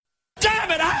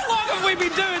damn it, how long have we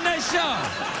been doing this show?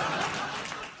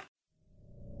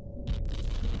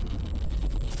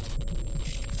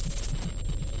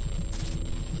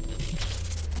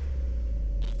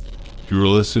 You're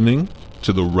listening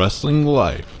to The Wrestling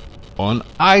Life on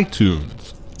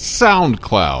iTunes,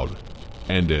 SoundCloud,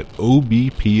 and at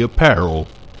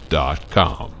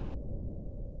obpapparel.com.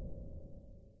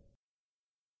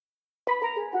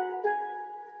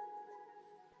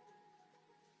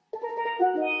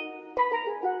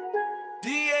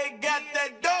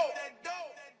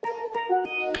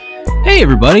 Hey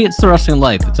everybody, it's The Wrestling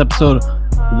Life. It's episode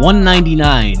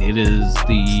 199. It is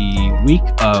the week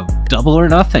of Double or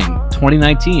Nothing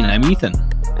 2019. I'm Ethan.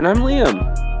 And I'm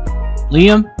Liam.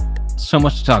 Liam, so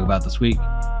much to talk about this week.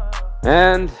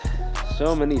 And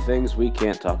so many things we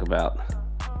can't talk about.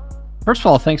 First of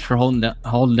all, thanks for holding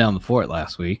down the fort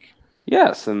last week.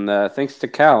 Yes, and thanks to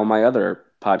Cal, my other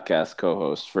podcast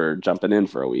co-host, for jumping in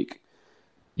for a week.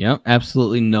 Yep,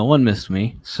 absolutely no one missed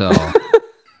me, so...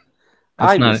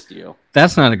 I missed you.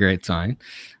 That's not a great sign.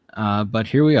 But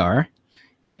here we are.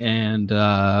 And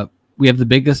we have the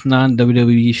biggest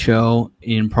non-WWE show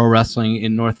in pro wrestling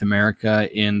in North America.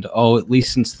 And, at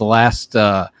least since the last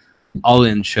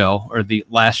All-In show, or the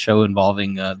last show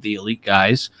involving the Elite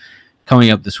guys,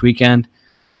 coming up this weekend.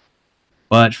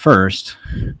 But first,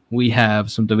 we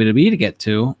have some WWE to get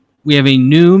to. We have a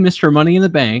new Mr. Money in the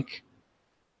Bank.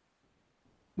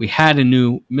 We had a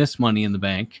new Miss Money in the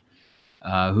Bank.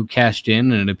 Who cashed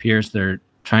in, and it appears they're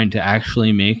trying to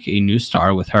actually make a new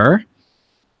star with her.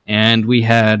 And we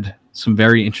had some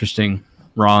very interesting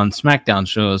Raw and SmackDown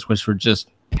shows, which were just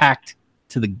packed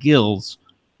to the gills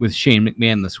with Shane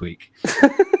McMahon this week.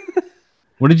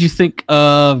 What did you think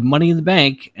of Money in the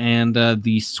Bank and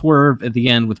the swerve at the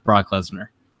end with Brock Lesnar?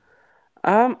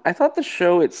 I thought the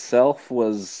show itself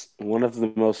was one of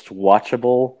the most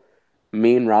watchable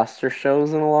main roster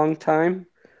shows in a long time.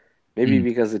 Maybe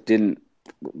because it didn't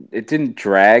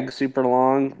drag super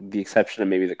long, the exception of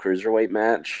maybe the Cruiserweight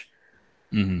match.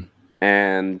 Mm-hmm.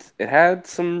 And it had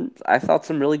some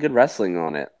really good wrestling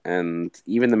on it. And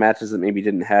even the matches that maybe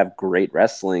didn't have great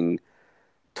wrestling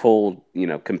told,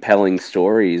 compelling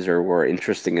stories or were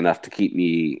interesting enough to keep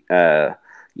me, I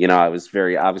was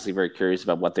obviously very curious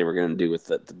about what they were going to do with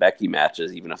the Becky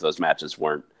matches, even if those matches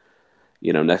weren't,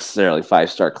 necessarily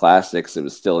 5-star classics. It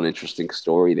was still an interesting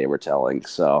story they were telling.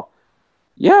 So,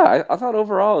 yeah, I thought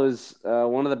overall it was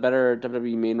one of the better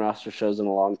WWE main roster shows in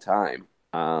a long time.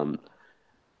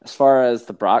 As far as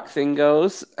the Brock thing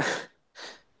goes,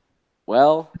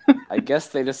 well, I guess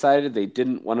they decided they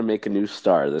didn't want to make a new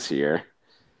star this year.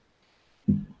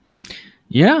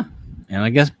 Yeah, and I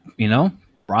guess,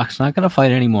 Brock's not going to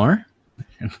fight anymore.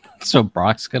 So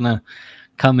Brock's going to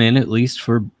come in at least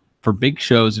for big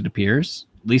shows, it appears.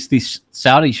 At least these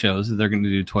Saudi shows that they're going to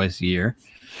do twice a year.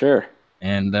 Sure.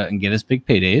 And get his big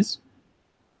paydays.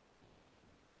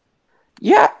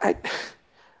 Yeah,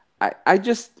 I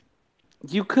just...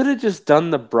 You could have just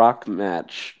done the Brock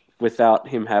match without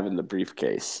him having the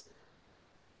briefcase.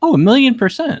 Oh,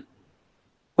 1,000,000%.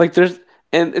 Like,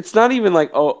 and it's not even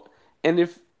like, and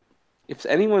if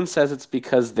anyone says it's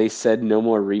because they said no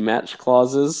more rematch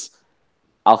clauses,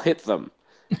 I'll hit them.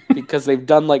 Because they've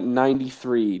done like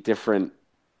 93 different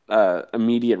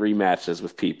immediate rematches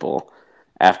with people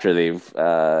after they've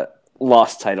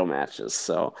lost title matches.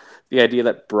 So the idea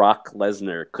that Brock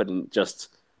Lesnar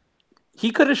he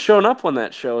could have shown up on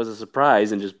that show as a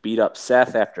surprise and just beat up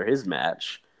Seth after his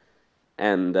match.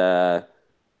 And that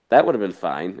would have been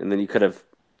fine. And then you could have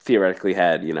theoretically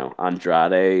had,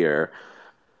 Andrade or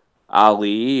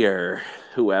Ali or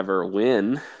whoever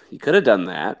win. You could have done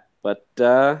that. But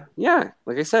yeah,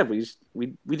 like I said, we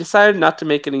decided not to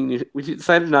make we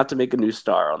decided not to make a new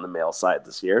star on the male side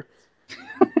this year.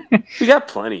 We got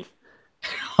plenty.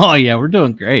 Oh yeah, we're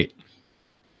doing great.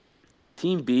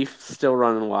 Team Beef still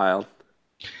running wild.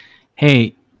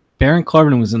 Hey, Baron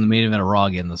Corbin was in the main event of Raw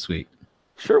again this week.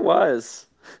 Sure was.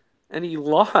 And he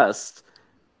lost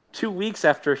 2 weeks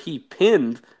after he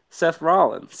pinned Seth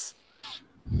Rollins.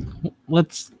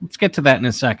 Let's get to that in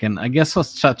a second. I guess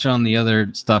let's touch on the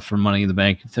other stuff from Money in the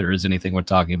Bank, if there is anything we're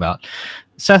talking about.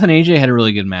 Seth and AJ had a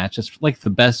really good match. It's like the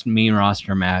best main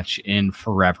roster match in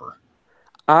forever.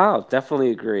 Oh, definitely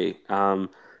agree.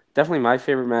 Definitely my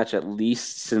favorite match, at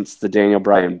least since the Daniel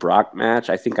Bryan Brock match.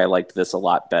 I think I liked this a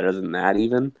lot better than that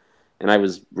even, and I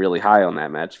was really high on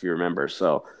that match if you remember.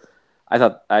 So I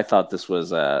thought this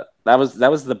was that was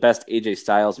the best AJ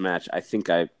Styles match I think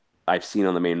I've seen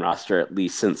on the main roster, at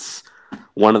least since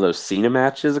one of those Cena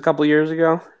matches a couple years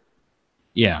ago.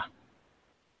 Yeah,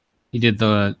 he did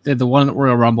the one at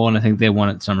Royal Rumble, and I think they won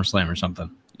at SummerSlam or something.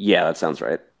 Yeah, that sounds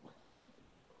right.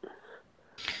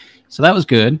 So that was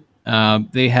good.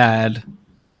 They had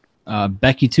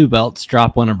Becky 2 belts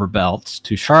drop one of her belts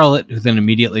to Charlotte, who then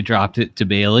immediately dropped it to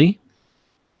Bayley.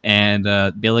 And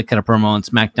Bayley cut a promo on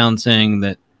SmackDown saying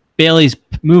that Bayley's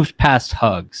moved past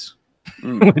hugs,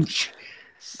 which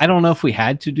I don't know if we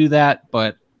had to do that,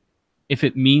 but if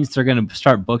it means they're going to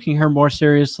start booking her more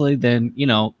seriously, then,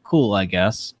 cool, I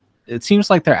guess. It seems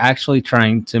like they're actually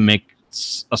trying to make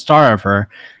a star of her,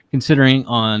 considering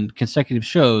on consecutive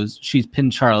shows, she's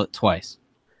pinned Charlotte twice.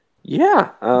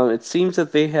 Yeah, it seems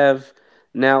that they have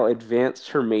now advanced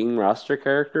her main roster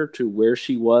character to where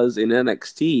she was in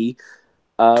NXT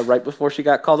right before she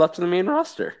got called up to the main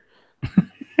roster.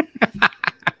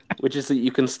 Which is that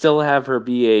you can still have her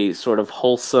be a sort of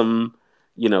wholesome,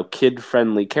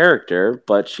 kid-friendly character,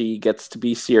 but she gets to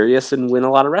be serious and win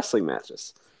a lot of wrestling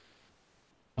matches.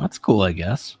 That's cool, I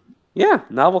guess. Yeah,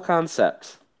 novel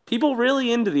concept. People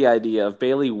really into the idea of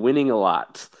Bayley winning a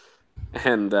lot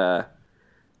and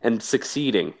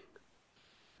succeeding.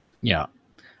 Yeah.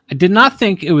 I did not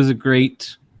think it was a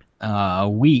great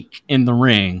week in the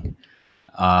ring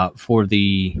for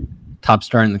the top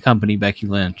star in the company, Becky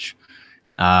Lynch.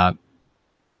 I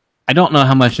don't know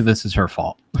how much of this is her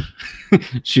fault.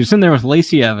 She was in there with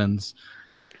Lacey Evans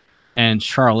and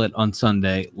Charlotte on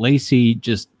Sunday. Lacey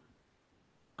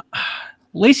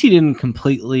didn't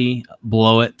completely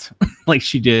blow it like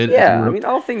she did. Yeah, I mean,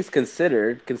 all things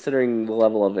considered, considering the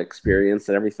level of experience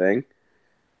and everything.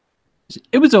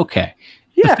 It was okay.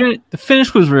 Yeah. The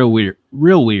finish was real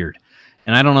weird.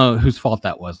 And I don't know whose fault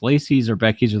that was. Lacey's or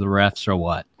Becky's or the refs or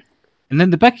what. And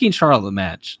then the Becky and Charlotte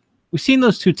match. We've seen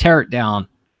those two tear it down,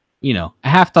 a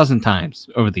half dozen times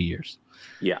over the years.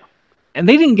 Yeah. And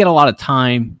they didn't get a lot of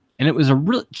time. And it was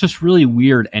just really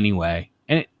weird anyway.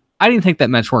 And I didn't think that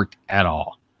match worked at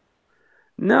all.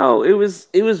 No, it was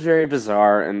very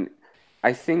bizarre. And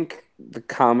I think the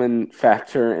common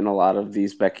factor in a lot of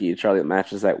these Becky and Charlotte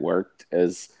matches that worked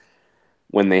is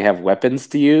when they have weapons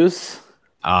to use.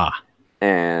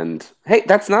 And hey,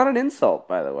 that's not an insult,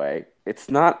 by the way. It's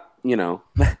not,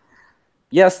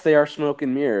 yes, they are smoke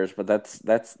and mirrors, but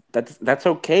that's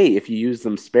okay if you use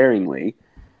them sparingly,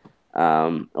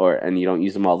 and you don't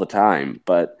use them all the time.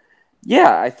 But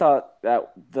yeah, I thought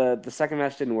that the second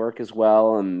match didn't work as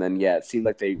well, and then it seemed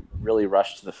like they really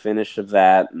rushed to the finish of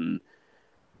that.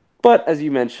 But as you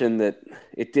mentioned, that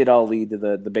it did all lead to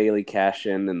the Bayley cash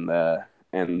in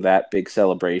and that big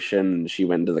celebration, and she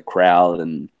went into the crowd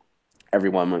and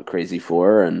everyone went crazy for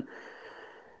her, and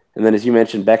then as you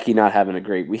mentioned, Becky not having a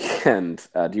great weekend.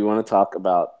 Do you want to talk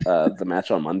about the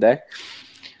match on Monday?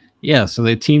 Yeah, so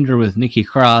they teamed her with Nikki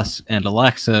Cross and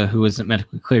Alexa, who isn't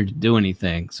medically cleared to do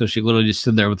anything. So she literally just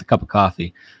stood there with a cup of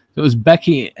coffee. So it was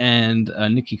Becky and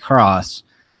Nikki Cross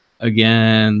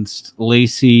against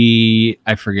Lacey.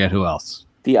 I forget who else.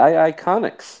 The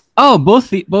Iconics. Oh, both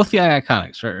the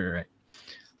Iconics. Right.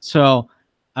 So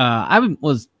I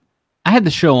had the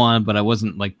show on, but I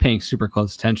wasn't paying super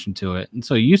close attention to it. And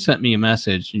so you sent me a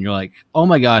message and you're like, "Oh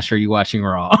my gosh, are you watching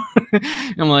Raw?"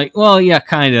 I'm like, "Well, yeah,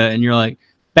 kind of." And you're like,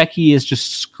 Becky is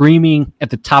just screaming at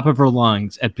the top of her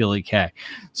lungs at Billie Kay.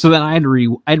 So then I'd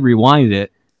rewind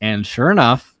it, and sure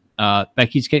enough,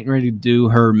 Becky's getting ready to do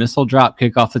her missile drop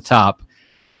kick off the top,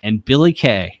 and Billie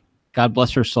Kay, God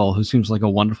bless her soul, who seems like a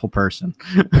wonderful person,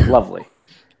 lovely,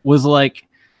 was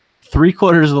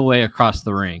 3/4 of the way across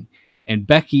the ring, and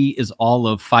Becky is all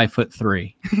of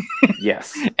 5'3".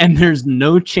 Yes, and there's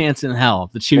no chance in hell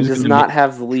that she does not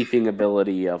have the leaping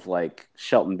ability of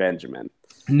Shelton Benjamin.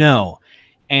 No.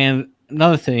 And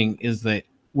another thing is that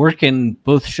working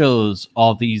both shows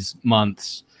all these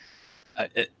months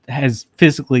it has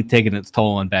physically taken its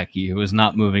toll on Becky, who is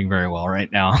not moving very well right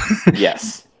now.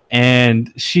 Yes.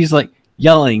 And she's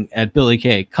yelling at Billie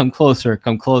Kay, come closer,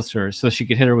 so she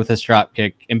could hit her with this drop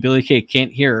kick. And Billie Kay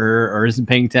can't hear her or isn't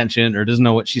paying attention or doesn't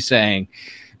know what she's saying.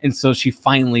 And so she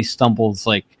finally stumbles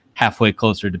halfway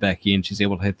closer to Becky and she's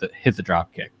able to hit the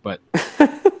drop kick. But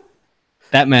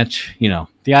that match, the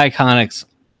Iconics,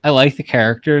 I like the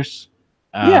characters.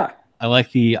 I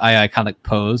like the Iconic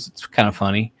pose. It's kind of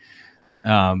funny.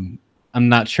 I'm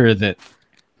not sure that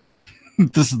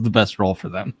this is the best role for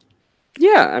them.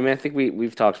 Yeah, I mean, I think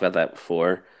we've talked about that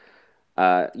before.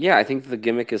 I think the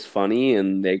gimmick is funny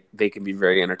and they can be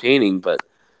very entertaining, but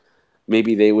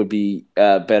maybe they would be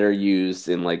better used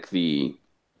in the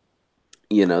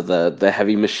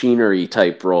heavy machinery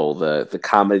type role, the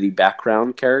comedy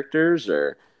background characters,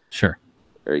 or sure.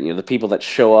 Or the people that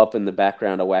show up in the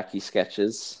background of wacky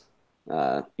sketches.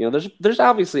 There's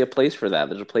obviously a place for that.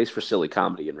 There's a place for silly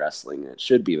comedy in wrestling. It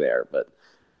should be there, but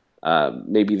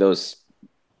maybe those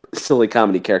silly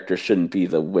comedy characters shouldn't be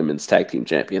the women's tag team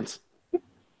champions.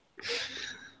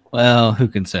 Well, who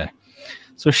can say?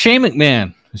 So Shane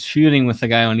McMahon is feuding with the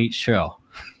guy on each show.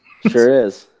 Sure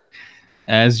is.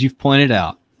 As you've pointed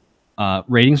out,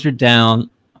 ratings are down.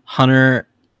 Hunter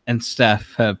and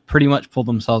Steph have pretty much pulled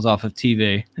themselves off of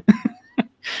TV.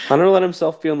 Hunter let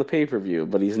himself be on the pay-per-view,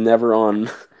 but he's never on.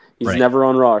 He's Right. never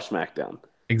on Raw or SmackDown.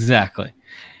 Exactly.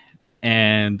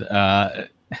 And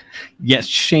yes,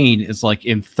 Shane is like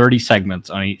in 30 segments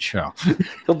on each show.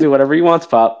 He'll do whatever he wants,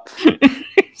 Pop.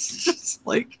 It's just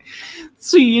like,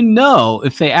 so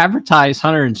if they advertise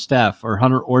Hunter and Steph or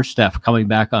Hunter or Steph coming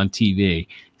back on TV,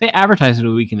 they advertise it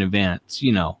a week in advance.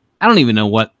 I don't even know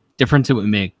what difference it would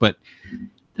make, but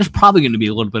there's probably going to be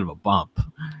a little bit of a bump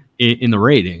in the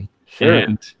rating. Sure.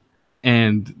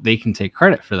 And they can take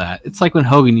credit for that. It's like when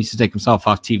Hogan used to take himself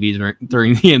off TV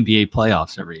during the NBA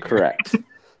playoffs every year. Correct.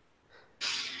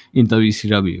 In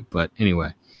WCW. But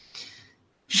anyway,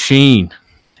 Shane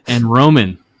and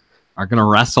Roman are going to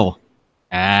wrestle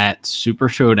at Super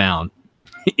Showdown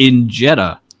in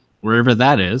Jeddah, wherever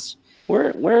that is.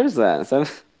 Where is that? Is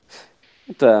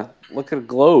that look at a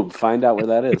globe, find out where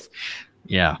that is.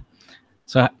 Yeah.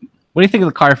 So what do you think of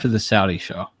the card for the Saudi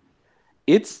show?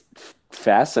 It's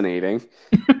fascinating.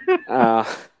 I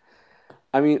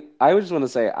mean, I just want to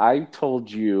say, I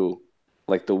told you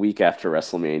like the week after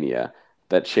WrestleMania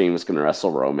that Shane was going to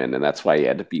wrestle Roman, and that's why he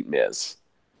had to beat Miz.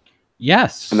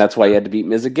 Yes. And that's why he had to beat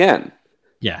Miz again.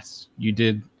 Yes, you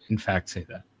did in fact say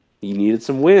that. He needed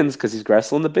some wins because he's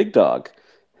wrestling the big dog.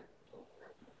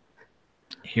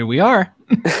 Here we are.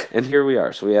 And here we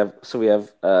are. So we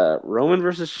have Roman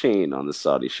versus Shane on the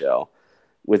Saudi show,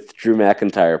 with Drew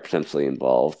McIntyre potentially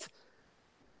involved.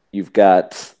 You've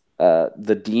got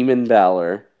the Demon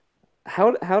Balor.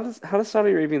 How does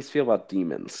Saudi Arabians feel about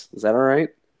demons? Is that all right?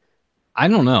 I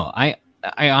don't know. I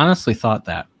honestly thought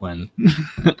that when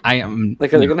I am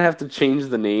Like, are they gonna have to change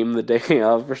the name the day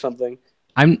of or something?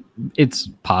 It's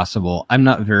possible. I'm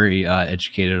not very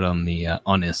educated on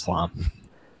Islam.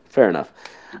 Fair enough.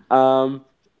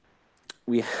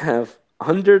 We have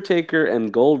Undertaker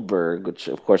and Goldberg, which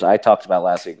of course I talked about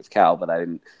last week with Cal, but I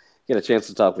didn't get a chance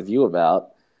to talk with you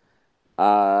about.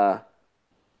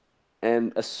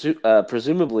 And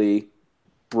presumably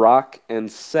Brock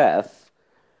and Seth,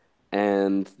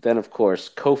 and then of course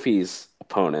Kofi's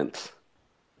opponent.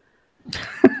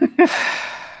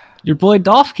 Your boy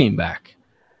Dolph came back.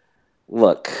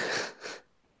 Look,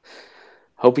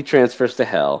 hope he transfers to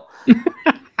hell.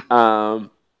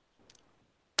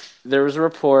 There was a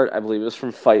report, I believe it was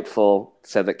from Fightful,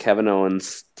 said that Kevin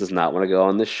Owens does not want to go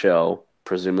on this show,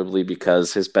 presumably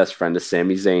because his best friend is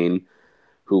Sami Zayn,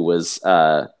 who was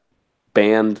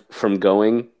banned from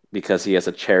going because he has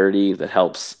a charity that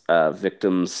helps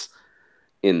victims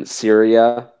in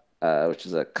Syria, which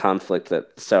is a conflict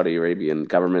that the Saudi Arabian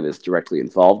government is directly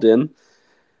involved in.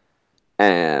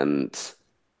 And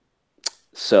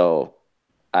so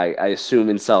I assume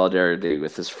in solidarity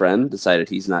with his friend, decided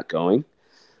he's not going.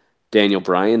 Daniel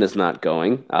Bryan is not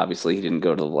going. Obviously, he didn't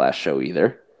go to the last show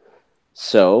either.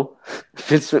 So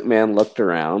Vince McMahon looked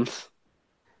around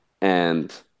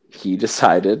and he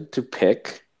decided to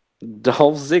pick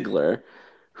Dolph Ziggler,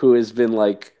 who has been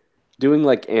doing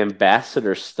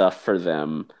ambassador stuff for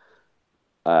them.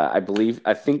 I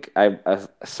think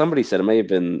somebody said, it may have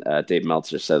been Dave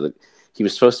Meltzer, said that he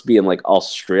was supposed to be in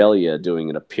Australia doing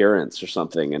an appearance or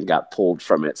something and got pulled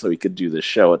from it so he could do the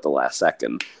show at the last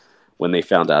second when they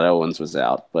found out Owens was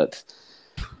out. But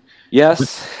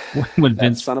yes, when that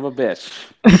Vince son of a bitch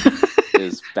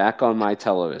is back on my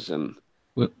television.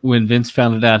 When Vince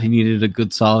found it out, he needed a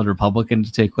good, solid Republican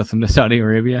to take with him to Saudi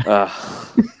Arabia. God.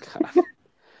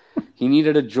 He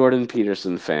needed a Jordan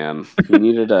Peterson fan. He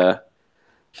needed a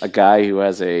guy who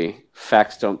has a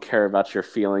 "Facts Don't Care About Your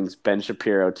Feelings" Ben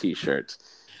Shapiro T-shirt.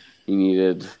 He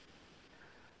needed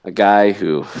a guy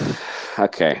who.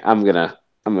 Okay, I'm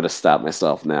gonna stop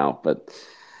myself now, but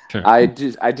Sure. I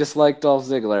just like Dolph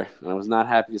Ziggler, and I was not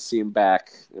happy to see him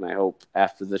back. And I hope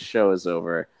after the show is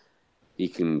over, he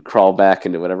can crawl back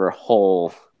into whatever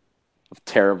hole of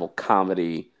terrible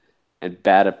comedy and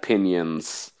bad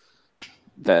opinions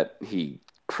that he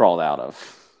crawled out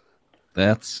of.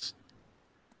 That's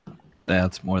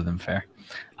more than fair.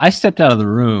 I stepped out of the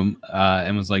room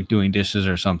and was doing dishes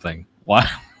or something while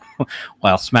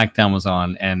SmackDown was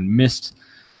on, and missed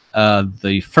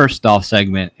the first Dolph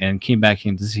segment, and came back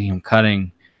in to see him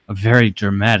cutting a very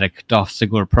dramatic Dolph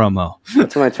Ziggler promo.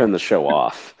 That's when I turned the show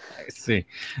off. I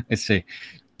see.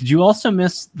 Did you also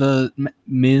miss the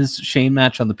Miz Shane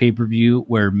match on the pay-per-view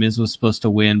where Miz was supposed to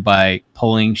win by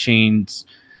pulling Shane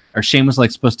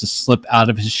was supposed to slip out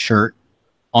of his shirt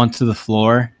onto the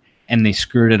floor, and they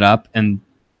screwed it up, and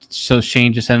so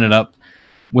Shane just ended up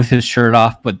with his shirt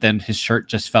off, but then his shirt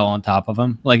just fell on top of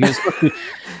him. Like it was supposed to be,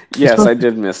 Yes, I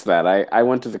did miss that. I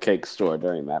went to the cake store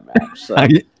during that match. So.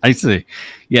 I see.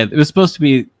 Yeah, it was supposed to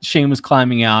be Shane was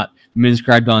climbing out, Miz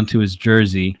grabbed onto his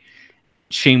jersey.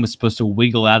 Shane was supposed to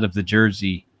wiggle out of the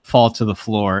jersey, fall to the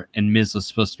floor, and Miz was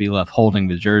supposed to be left holding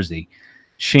the jersey.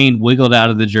 Shane wiggled out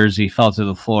of the jersey, fell to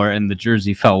the floor, and the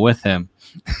jersey fell with him.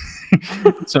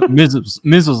 So Miz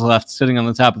was left sitting on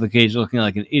the top of the cage looking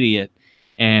like an idiot,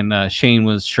 and Shane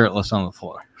was shirtless on the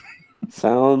floor.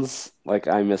 Sounds like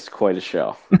I missed quite a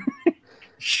show.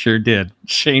 Sure did.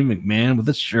 Shane McMahon with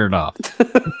his shirt off.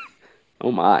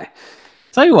 Oh my.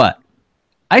 Tell you what,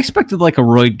 I expected like a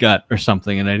roid gut or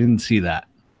something, and I didn't see that.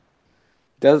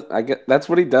 That's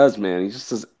what he does, man. He just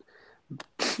does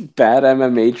bad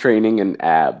MMA training and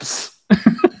abs.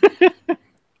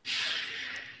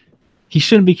 He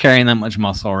shouldn't be carrying that much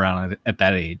muscle around at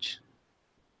that age.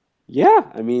 Yeah,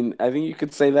 I mean, I think you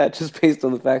could say that just based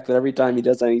on the fact that every time he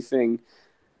does anything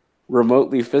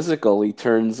remotely physical, he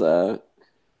turns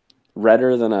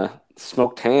redder than a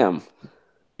smoked ham.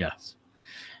 Yes.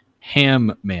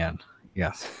 Ham man.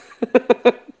 Yes.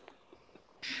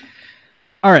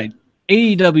 All right.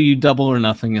 AEW Double or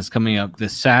Nothing is coming up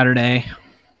this Saturday.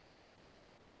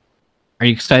 Are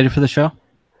you excited for the show?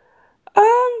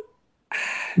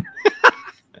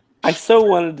 I so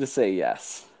wanted to say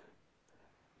yes.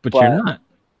 But you're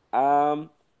not.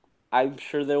 I'm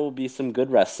sure there will be some good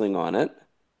wrestling on it.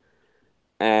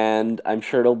 And I'm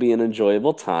sure it'll be an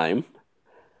enjoyable time.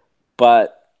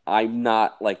 But I'm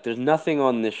not, like, there's nothing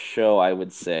on this show I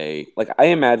would say. Like, I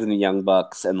imagine the Young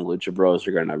Bucks and the Lucha Bros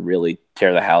are going to really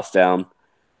tear the house down.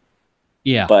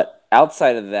 Yeah. But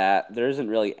outside of that, there isn't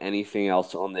really anything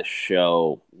else on this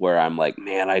show where I'm like,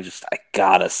 man, I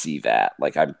gotta see that.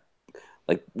 Like, I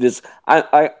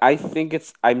think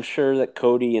I'm sure that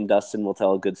Cody and Dustin will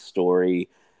tell a good story,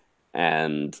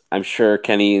 and I'm sure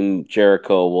Kenny and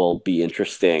Jericho will be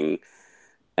interesting,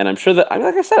 and I'm sure that,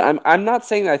 like I said, I'm not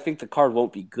saying that I think the card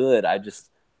won't be good. I just,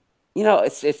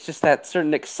 it's just that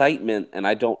certain excitement, and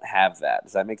I don't have that.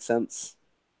 Does that make sense?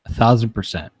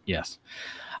 1,000%. Yes.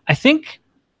 I think,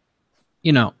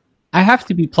 I have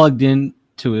to be plugged in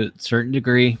to a certain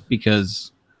degree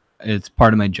because it's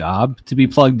part of my job to be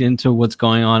plugged into what's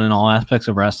going on in all aspects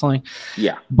of wrestling.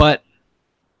 Yeah. But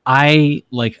I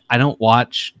don't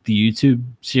watch the YouTube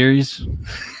series.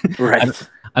 Right.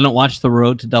 I don't watch The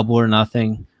Road to Double or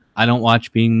Nothing. I don't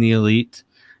watch Being the Elite.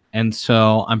 And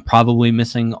so I'm probably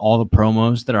missing all the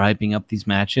promos that are hyping up these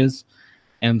matches.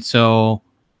 And so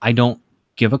I don't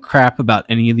give a crap about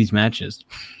any of these matches.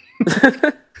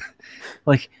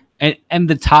 And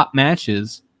the top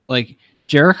matches, like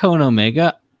Jericho and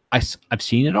Omega, I've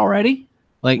seen it already.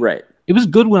 Right. It was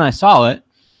good when I saw it,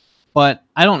 but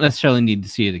I don't necessarily need to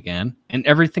see it again. And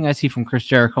everything I see from Chris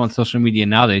Jericho on social media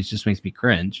nowadays just makes me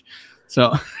cringe.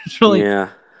 So it's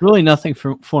really nothing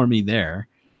for me there.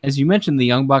 As you mentioned, the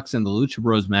Young Bucks and the Lucha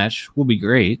Bros match will be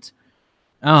great.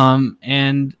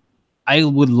 And I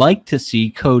would like to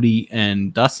see Cody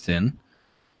and Dustin,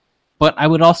 but I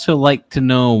would also like to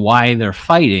know why they're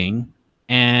fighting,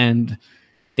 and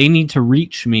they need to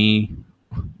reach me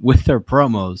with their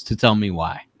promos to tell me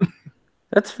why.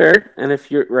 That's fair. And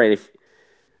if you're right,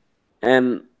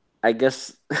 and I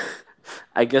guess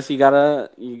you gotta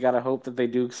hope that they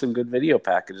do some good video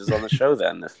packages on the show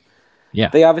then. Yeah.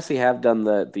 They obviously have done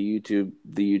the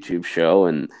YouTube show,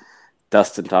 and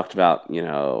Dustin talked about,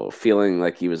 feeling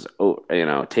like he was,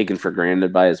 taken for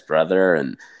granted by his brother,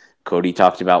 and Cody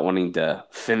talked about wanting to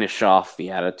finish off the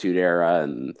Attitude Era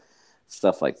and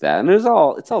stuff like that. And it's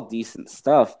all decent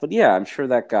stuff. But yeah, I'm sure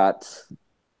that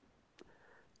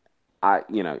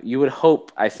you would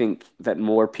hope, I think, that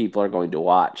more people are going to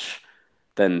watch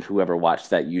than whoever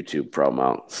watched that YouTube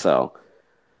promo. So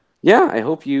yeah,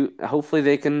 hopefully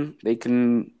they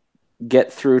can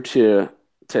get through to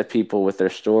people with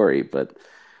their story. But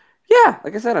yeah,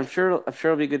 like I said, I'm sure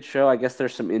it'll be a good show. I guess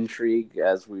there's some intrigue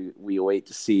as we wait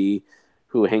to see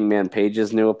who Hangman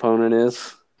Page's new opponent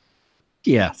is.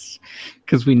 Yes,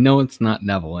 because we know it's not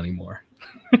Neville anymore.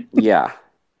 Yeah.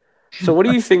 So what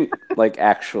do you think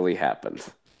actually happened?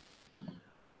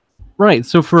 Right.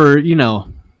 So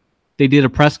they did a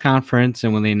press conference,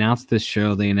 and when they announced this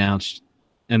show, they announced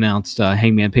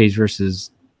Hangman Page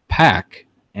versus Pac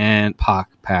and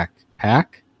Pac.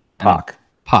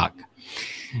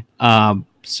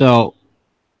 So,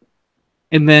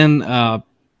 and then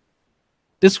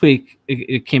this week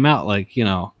it came out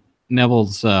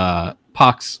Neville's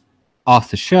Pac's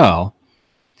off the show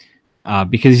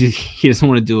because he doesn't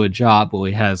want to do a job while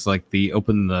he has the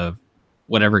Open the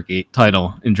Whatever Gate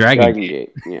title in Dragon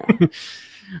Gate. Yeah.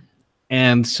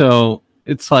 And so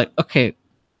it's okay,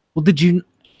 Well, did you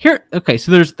here? Okay,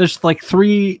 so there's like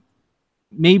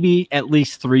maybe at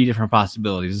least three different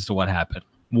possibilities as to what happened.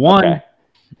 Okay.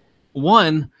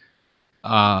 One,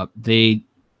 they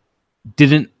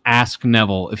didn't ask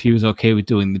Neville if he was okay with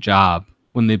doing the job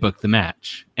when they booked the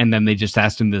match, and then they just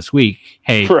asked him this week,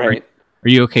 "Hey, Right. are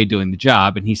you okay doing the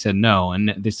job?" And he said no,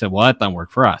 and they said, "Well, that doesn't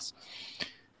work for us."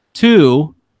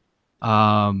 Two,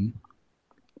 um,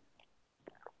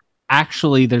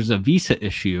 actually, there's a visa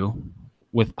issue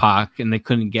with Pac, and they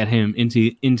couldn't get him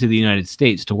into the United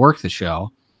States to work the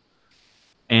show.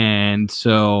 And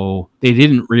so they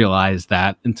didn't realize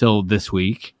that until this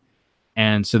week.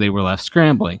 And so they were left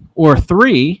scrambling. Or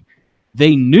three,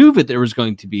 they knew that there was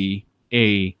going to be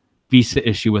a visa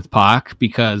issue with Pac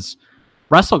because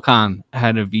WrestleCon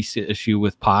had a visa issue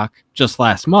with Pac just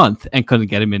last month and couldn't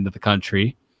get him into the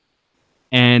country.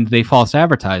 And they false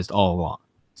advertised all along.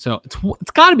 So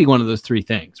it's got to be one of those three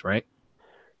things, right?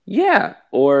 Yeah.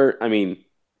 Or I mean,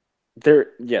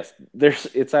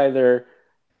 it's either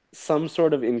some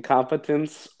sort of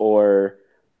incompetence or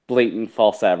blatant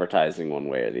false advertising one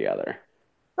way or the other.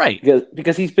 Right.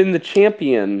 Because he's been the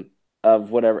champion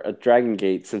of whatever Dragon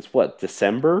Gate since what,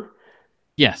 December?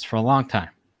 Yes, for a long time.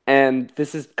 And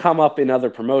this has come up in other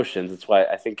promotions. That's why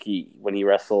I think when he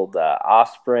wrestled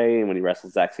Osprey and when he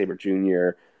wrestled Zack Sabre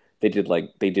Jr., they did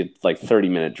like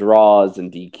 30-minute draws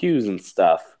and DQs and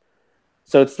stuff.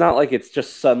 So it's not like it's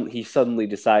just he suddenly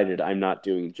decided I'm not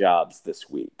doing jobs this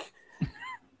week.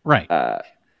 Right.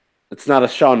 It's not a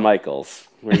Shawn Michaels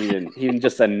where he didn't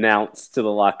just announce to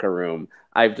the locker room,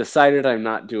 I've decided I'm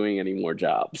not doing any more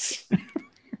jobs.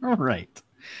 Right.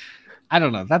 I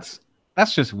don't know. That's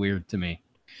just weird to me.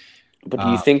 But do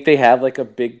you think they have like a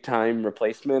big time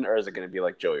replacement, or is it going to be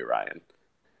like Joey Ryan?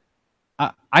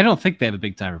 I don't think they have a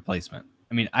big time replacement.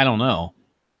 I mean, I don't know.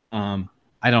 I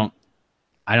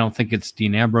don't think it's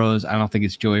Dean Ambrose. I don't think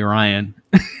it's Joey Ryan.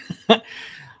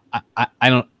 I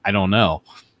don't know.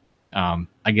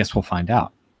 I guess we'll find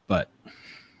out. But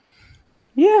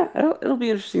yeah, it'll be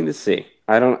interesting to see.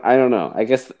 I don't know. I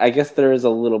guess there is a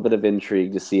little bit of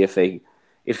intrigue to see if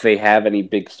they have any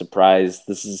big surprise.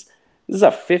 This is a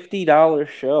 $50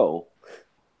 show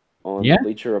on the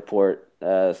Bleacher Report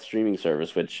streaming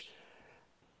service. Which,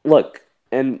 look,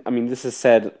 and I mean, this is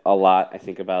said a lot. I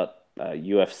think about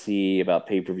UFC, about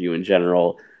pay-per-view in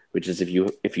general, which is if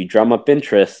you drum up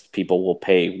interest, people will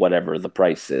pay whatever the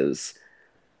price is.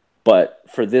 But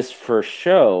for this first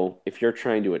show, if you're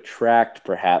trying to attract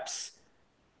perhaps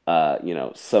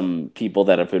some people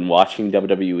that have been watching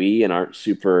WWE and aren't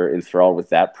super enthralled with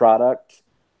that product,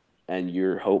 and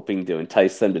you're hoping to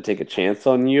entice them to take a chance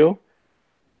on you,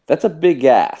 that's a big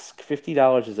ask.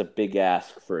 $50 is a big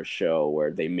ask for a show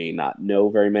where they may not know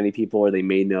very many people, or they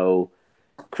may know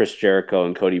Chris Jericho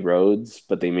and Cody Rhodes,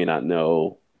 but they may not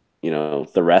know,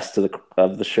 the rest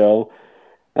of the show.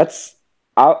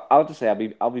 I'll just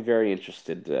say I'll be very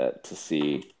interested to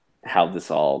see how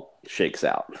this all shakes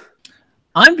out.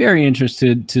 I'm very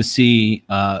interested to see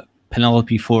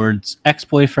Penelope Ford's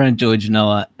ex-boyfriend Joey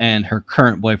Janela and her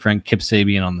current boyfriend Kip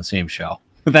Sabian on the same show.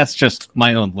 But that's just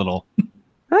my own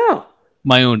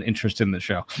my own interest in the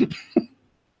show. Well,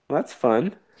 that's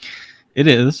fun. It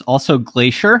is also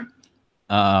Glacier,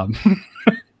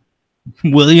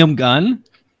 William Gunn,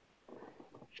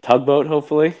 Tugboat,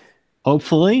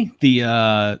 hopefully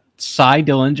the Cy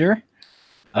Dillinger,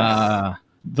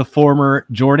 the former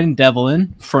Jordan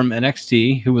Devlin from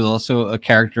NXT, who was also a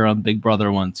character on Big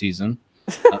Brother one season,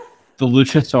 the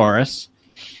Luchasaurus.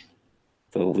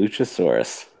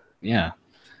 Yeah.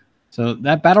 So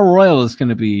that battle royal is going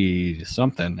to be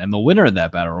something, and the winner of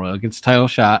that battle royal gets title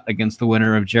shot against the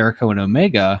winner of Jericho and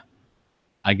Omega,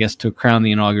 I guess, to crown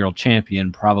the inaugural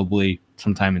champion probably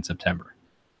sometime in September.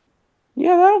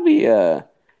 Yeah, that'll be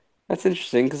that's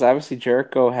interesting because obviously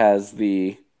Jericho has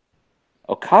the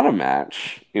Okada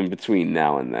match in between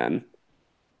now and then.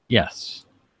 Yes.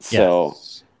 So,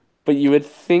 but you would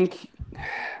think,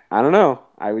 I don't know.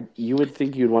 You would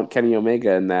think you'd want Kenny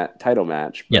Omega in that title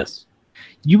match. But... Yes.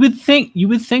 You would think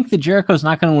that Jericho's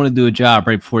not going to want to do a job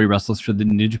right before he wrestles for the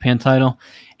New Japan title,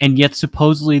 and yet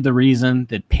supposedly the reason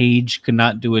that Page could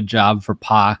not do a job for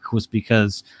Pac was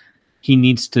because he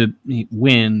needs to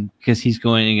win because he's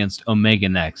going against Omega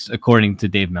next, according to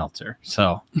Dave Meltzer.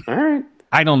 So, all right,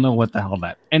 I don't know what the hell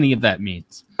any of that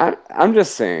means. I'm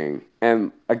just saying,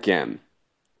 and again,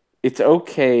 it's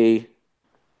okay.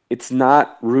 It's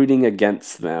not rooting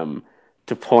against them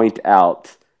to point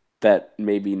out that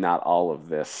maybe not all of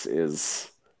this is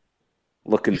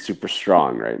looking super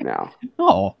strong right now.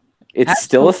 No. It's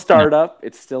still a startup.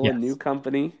 It's still a new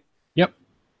company. Yep.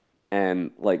 And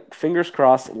fingers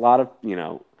crossed, a lot of,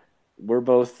 we're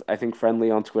both, I think,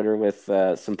 friendly on Twitter with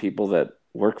some people that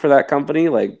work for that company,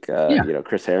 like Yeah.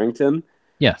 Chris Harrington,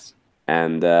 Yes.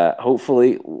 and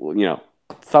hopefully,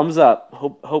 thumbs up.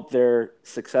 Hope they're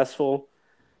successful.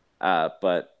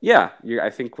 But yeah, I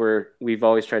think we've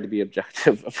always tried to be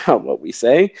objective about what we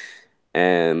say,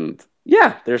 and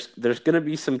yeah, there's going to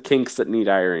be some kinks that need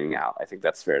ironing out. I think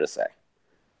that's fair to say.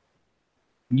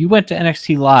 You went to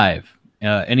NXT Live.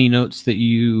 Any notes that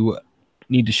you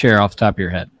need to share off the top of your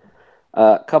head?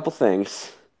 A couple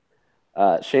things.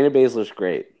 Shayna Baszler's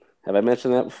great. Have I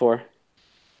mentioned that before?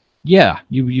 Yeah,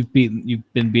 you've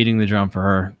been beating the drum for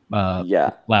her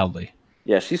Yeah. loudly.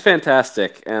 Yeah, she's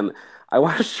fantastic. And I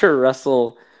watched her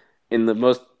wrestle in the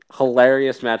most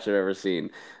hilarious match I've ever seen.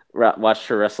 Watched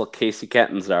her wrestle Casey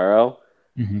Catanzaro,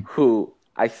 Mm-hmm. who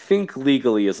I think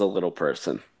legally is a little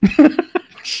person.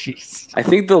 Jeez. I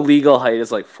think the legal height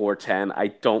is like 4'10". I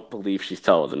don't believe she's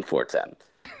taller than 4'10".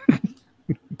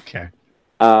 Okay.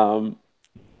 Um,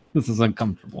 This is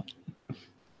uncomfortable.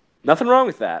 Nothing wrong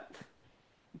with that.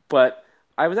 But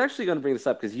I was actually going to bring this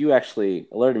up because you actually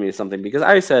alerted me to something, because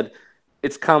I said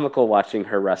it's comical watching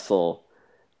her wrestle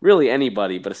really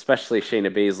anybody, but especially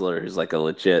Shayna Baszler, who's like a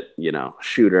legit,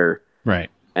 shooter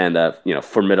Right. and a,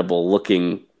 formidable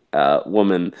looking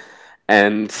woman.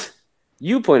 And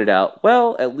you pointed out,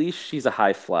 well, at least she's a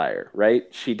high flyer, right?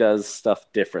 She does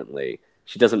stuff differently.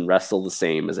 She doesn't wrestle the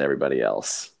same as everybody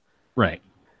else. Right.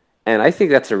 And I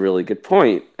think that's a really good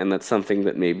point, and that's something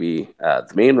that maybe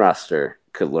the main roster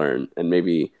could learn, and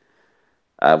maybe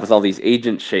with all these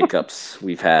agent shakeups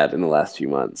we've had in the last few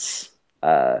months,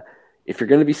 if you're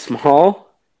going to be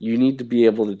small, you need to be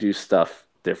able to do stuff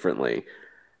differently.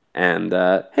 And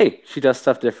hey, she does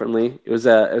stuff differently. It was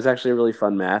actually a really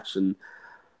fun match, and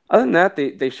other than that,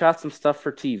 they shot some stuff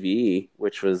for TV,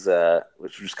 which was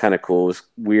kind of cool. It was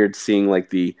weird seeing like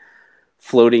the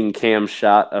floating cam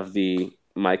shot of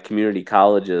my community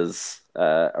college's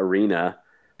arena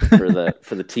for the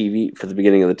TV, for the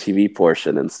beginning of the TV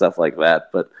portion and stuff like that.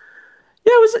 But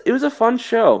yeah, it was a fun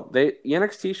show. The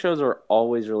NXT shows are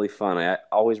always really fun. I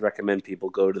always recommend people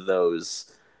go to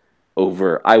those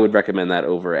over. I would recommend that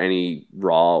over any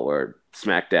Raw or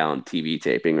SmackDown TV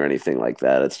taping or anything like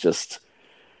that. It's just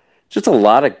a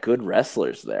lot of good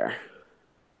wrestlers there.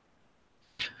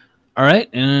 All right,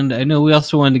 and I know we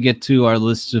also wanted to get to our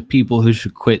list of people who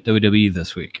should quit WWE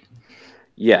this week.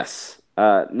 Yes.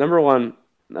 Number one,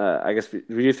 I guess we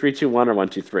do 3, 2, 1 or 1,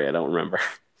 2, 3. I don't remember.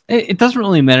 It doesn't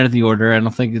really matter the order. I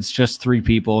don't think it's just 3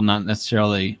 people, not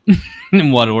necessarily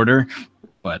in what order,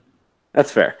 but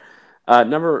That's fair.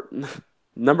 Number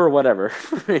whatever.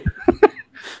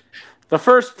 The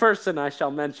first person I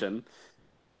shall mention,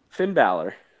 Finn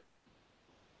Balor.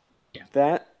 Yeah.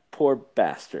 That poor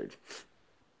bastard.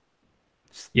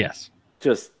 Yes.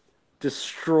 Just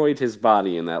destroyed his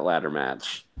body in that ladder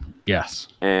match. Yes.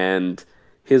 And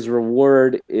his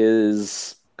reward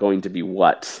is going to be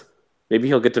what? Maybe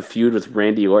he'll get to feud with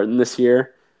Randy Orton this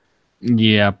year.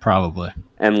 Yeah, probably.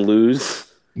 And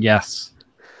lose. Yes.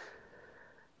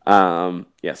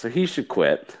 Yeah, so he should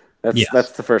quit.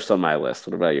 That's the first on my list.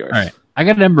 What about yours? All right. I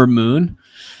got Ember Moon.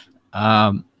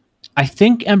 I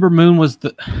think Ember Moon was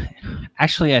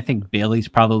actually, I think Bayley's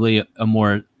probably a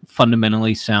more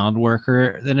fundamentally sound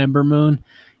worker than Ember Moon.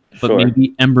 But Sure.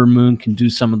 Maybe Ember Moon can do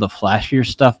some of the flashier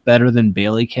stuff better than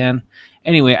Bayley can.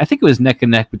 Anyway, I think it was neck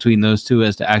and neck between those two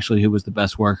as to actually who was the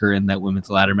best worker in that women's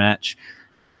ladder match.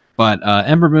 But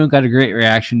Ember Moon got a great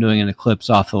reaction doing an eclipse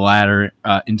off the ladder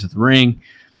into the ring.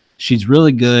 She's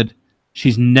really good.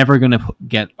 She's never going to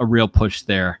get a real push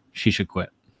there. She should quit.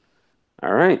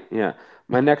 All right, yeah.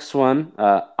 My next one,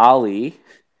 Ali,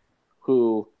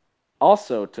 who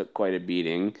also took quite a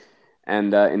beating.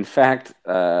 And in fact,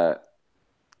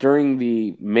 during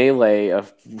the melee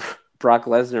of Brock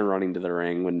Lesnar running to the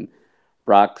ring, when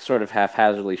Brock sort of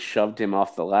haphazardly shoved him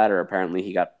off the ladder, apparently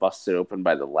he got busted open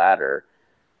by the ladder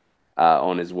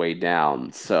on his way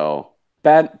down. So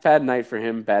bad night for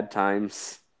him, bad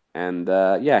times. And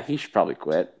yeah, he should probably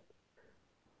quit.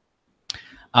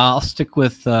 I'll stick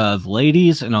with the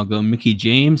ladies, and I'll go Mickie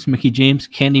James. Mickie James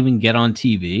can't even get on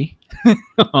TV.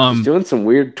 She's doing some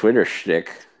weird Twitter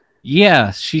shtick.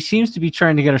 Yeah, she seems to be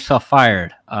trying to get herself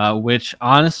fired, which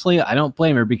honestly, I don't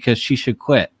blame her because she should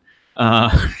quit.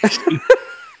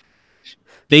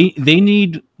 They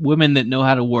need women that know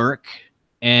how to work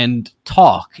and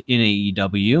talk in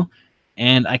AEW,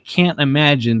 and I can't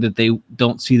imagine that they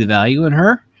don't see the value in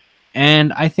her.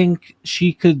 And I think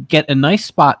she could get a nice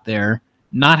spot there,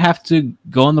 not have to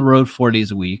go on the road 4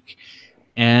 days a week,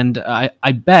 and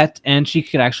I bet, and she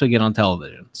could actually get on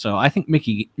television. So I think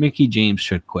Mickie James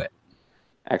should quit.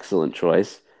 Excellent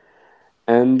choice.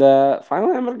 And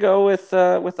finally, I'm gonna go with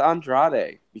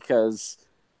Andrade because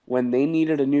when they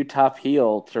needed a new top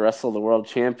heel to wrestle the world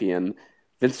champion,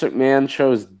 Vince McMahon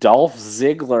chose Dolph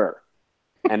Ziggler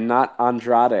and not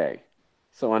Andrade.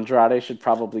 So Andrade should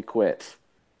probably quit.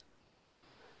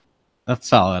 That's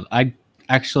solid. I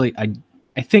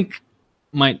think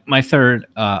my third.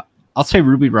 I'll say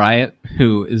Ruby Riot,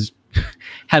 who is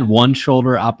had one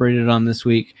shoulder operated on this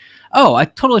week. Oh, I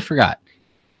totally forgot.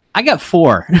 I got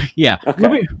four. Yeah,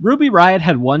 Okay. Ruby Riot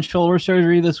had one shoulder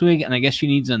surgery this week, and I guess she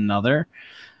needs another.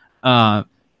 Uh,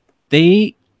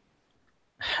 they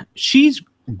she's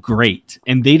great,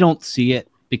 and they don't see it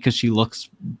because she looks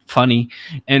funny,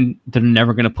 and they're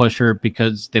never going to push her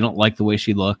because they don't like the way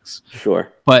she looks.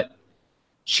 Sure. But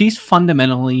she's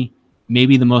fundamentally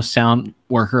maybe the most sound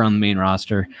worker on the main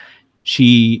roster.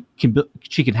 She can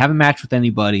have a match with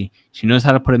anybody. She knows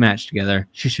how to put a match together.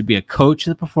 She should be a coach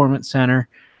at the performance center.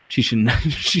 She should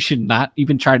she should not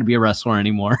even try to be a wrestler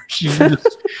anymore. She should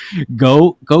just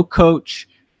go coach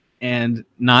and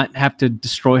not have to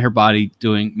destroy her body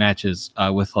doing matches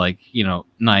with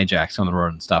Nia Jax on the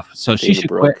road and stuff. So she should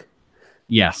quit.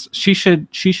 Yes, she should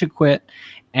quit,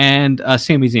 and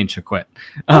Sami Zayn should quit.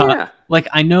 Yeah. Like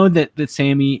I know that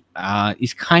Sami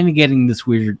is kind of getting this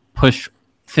weird push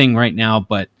thing right now,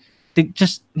 but he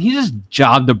just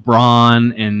jobbed the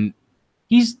Braun, and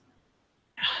he's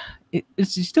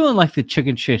doing like the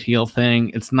chicken shit heel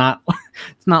thing. It's not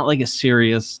like a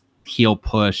serious heel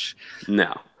push.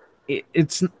 No.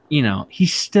 It's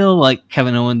he's still like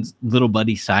Kevin Owens' little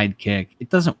buddy sidekick. It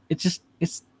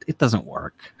doesn't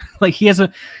work. Like he has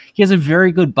a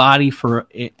very good body for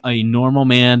a normal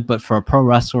man, but for a pro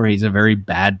wrestler, he's a very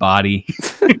bad body.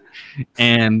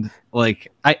 And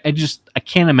like I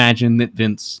can't imagine that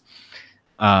Vince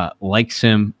likes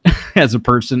him as a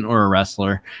person or a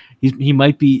wrestler. He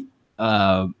might be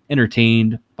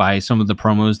entertained by some of the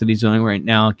promos that he's doing right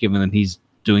now, given that he's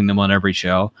doing them on every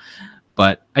show.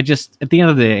 But at the end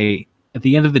of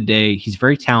the day, he's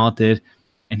very talented,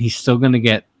 and he's still going to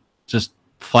get just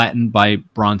flattened by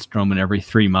Braun Strowman every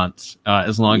 3 months,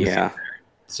 as long as he's there.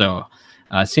 So,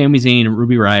 Sami Zayn,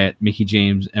 Ruby Riot, Mickie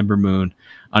James, Ember Moon,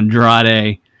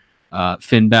 Andrade,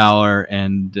 Finn Balor,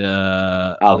 and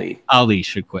Ali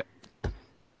should quit.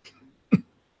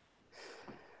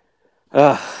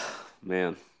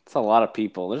 Man, it's a lot of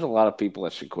people. There's a lot of people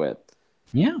that should quit.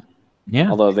 Yeah.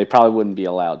 Although they probably wouldn't be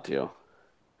allowed to.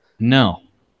 No.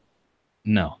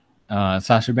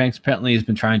 Sasha Banks apparently has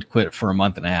been trying to quit for a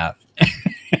month and a half,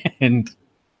 and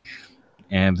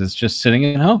is just sitting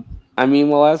at home. I mean,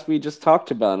 well, as we just talked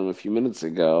about him a few minutes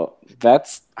ago,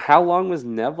 that's how long was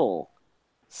Neville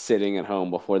sitting at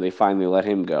home before they finally let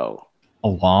him go? A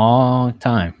long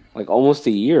time. Like almost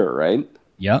a year, right?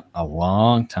 Yep, a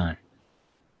long time.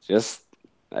 Just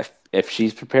if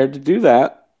she's prepared to do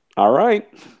that, all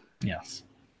right. Yes.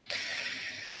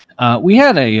 We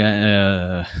had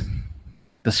a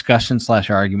discussion /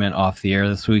 argument off the air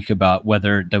this week about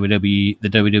whether the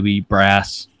WWE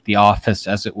brass, the office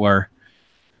as it were,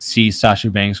 sees Sasha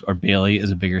Banks or Bayley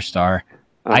as a bigger star.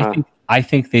 I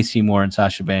think they see more in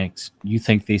Sasha Banks. You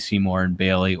think they see more in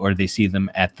Bayley, or they see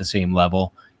them at the same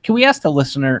level? Can we ask the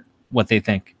listener what they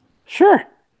think? Sure.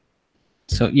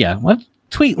 So yeah,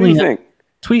 tweet Liam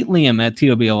at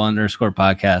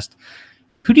TWL_podcast.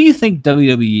 Who do you think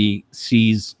WWE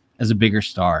sees as a bigger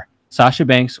star, Sasha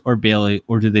Banks or Bayley,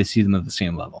 or do they see them at the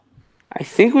same level? I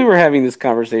think we were having this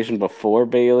conversation before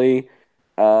Bayley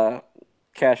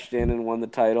cashed in and won the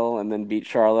title and then beat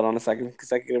Charlotte on a second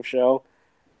consecutive show.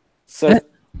 So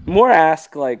more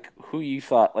ask like who you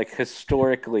thought like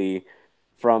historically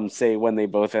from say when they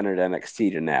both entered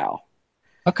NXT to now.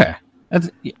 Okay.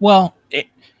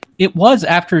 It was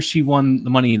after she won the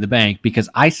Money in the Bank, because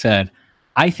I said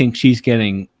I think she's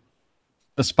getting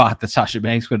the spot that Sasha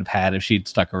Banks would have had if she'd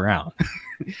stuck around.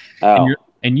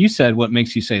 And you said, what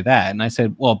makes you say that? And I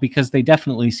said, well, because they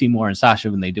definitely see more in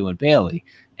Sasha than they do in Bayley.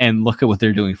 And look at what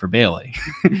they're doing for Bayley.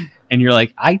 And you're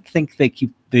like, I think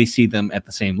they see them at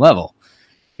the same level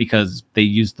because they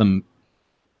use them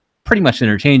pretty much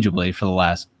interchangeably for the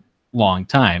last long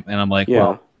time. And I'm like,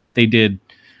 well, they did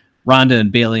Ronda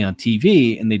and Bayley on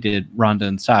TV, and they did Ronda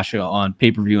and Sasha on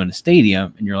pay-per-view in a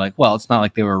stadium. And you're like, well, it's not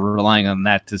like they were relying on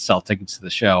that to sell tickets to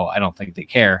the show. I don't think they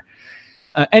care.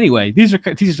 Anyway, these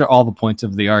are all the points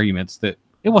of the arguments that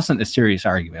it wasn't a serious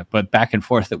argument, but back and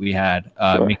forth that we had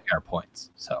making our points.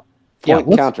 So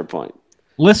Counterpoint.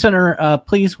 Listener,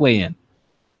 please weigh in.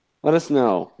 Let us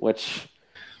know which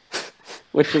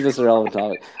of this relevant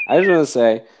topic. I just want to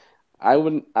say,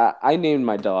 I named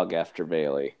my dog after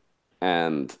Bayley,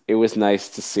 and it was nice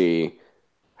to see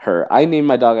her. I named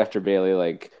my dog after Bayley,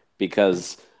 like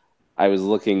because I was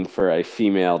looking for a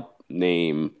female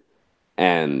name,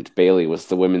 and Bailey was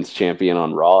the women's champion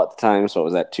on Raw at the time. So it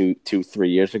was that 3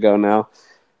 years ago now,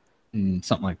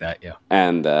 Something like that, yeah.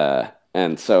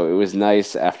 and so it was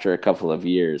nice after a couple of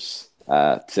years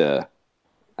to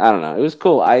I don't know. It was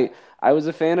cool. I was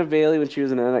a fan of Bailey when she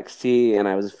was in NXT, and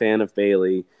I was a fan of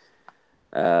Bailey,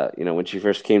 when she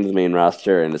first came to the main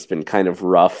roster, and it's been kind of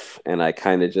rough, and I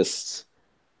kind of just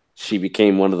she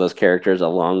became one of those characters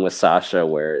along with Sasha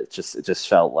where it just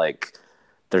felt like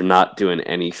they're not doing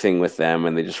anything with them,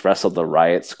 and they just wrestled the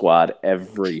Riot Squad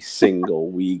every single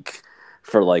week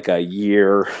for like a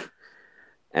year.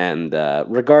 And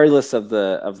regardless of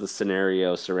the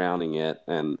scenario surrounding it,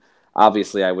 and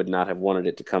obviously I would not have wanted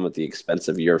it to come at the expense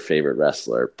of your favorite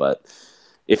wrestler, but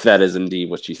if that is indeed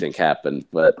what you think happened.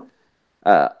 But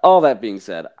all that being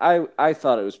said, I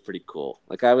thought it was pretty cool.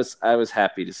 Like I was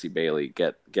happy to see Bailey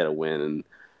get a win and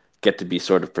get to be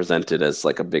sort of presented as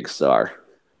like a big star.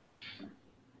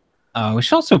 We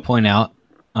should also point out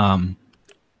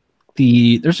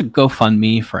there's a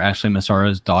GoFundMe for Ashley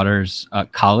Massaro's daughter's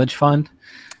college fund.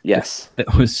 Yes,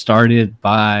 that was started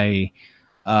by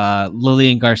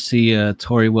Lillian Garcia,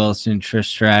 Tori Wilson, Trish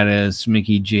Stratus,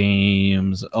 Mickey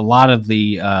James, a lot of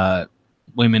the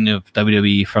women of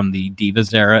WWE from the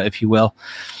Divas era, if you will.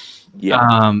 Yeah.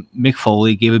 Mick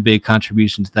Foley gave a big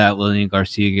contribution to that. Lillian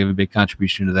Garcia gave a big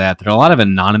contribution to that. There are a lot of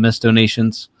anonymous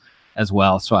donations as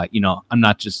well. So I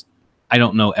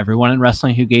don't know everyone in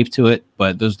wrestling who gave to it,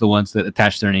 but those are the ones that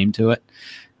attached their name to it.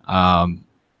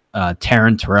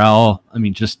 Taryn Terrell. I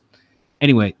mean,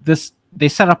 anyway, they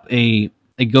set up a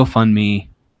GoFundMe.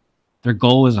 Their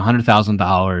goal was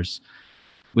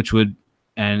 $100,000,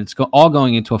 and it's all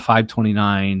going into a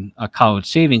 529 college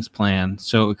savings plan.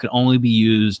 So it could only be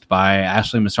used by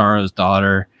Ashley Massaro's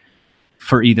daughter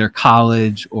for either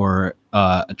college or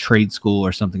a trade school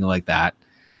or something like that.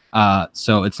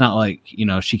 So it's not like,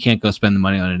 she can't go spend the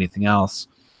money on anything else.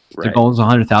 Right. Their goal is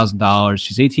 $100,000.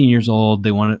 She's 18 years old.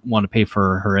 They want to pay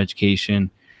for her education.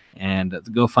 And the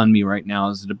GoFundMe right now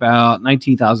is at about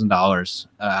 $19,000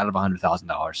 out of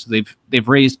 $100,000. So they've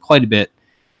raised quite a bit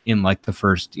in like the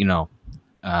first,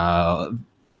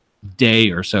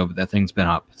 day or so that thing's been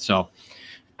up. So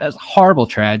that's a horrible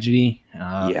tragedy.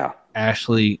 Yeah.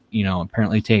 Ashley,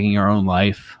 apparently taking her own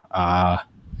life.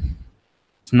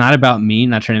 It's not about me,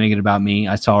 not trying to make it about me.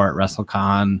 I saw her at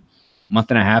WrestleCon a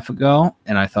month and a half ago,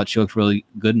 and I thought she looked really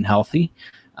good and healthy.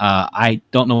 I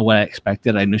don't know what I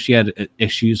expected. I knew she had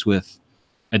issues with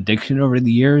addiction over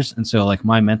the years, and so like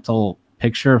my mental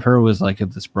picture of her was like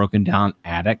of this broken down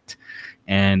addict,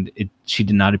 and she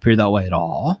did not appear that way at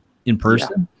all in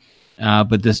person. Yeah.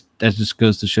 But that just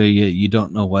goes to show you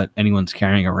don't know what anyone's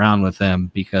carrying around with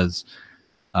them because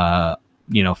 5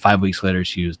 weeks later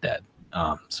she was dead.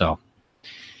 So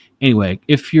anyway,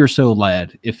 if you're so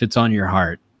led, if it's on your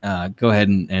heart, go ahead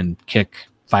and kick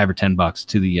 $5 or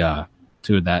 $10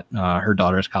 to that her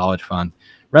daughter's college fund.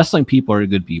 Wrestling people are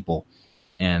good people,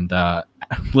 and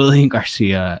Lillian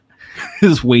Garcia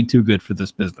is way too good for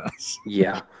this business.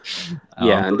 Yeah,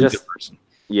 and just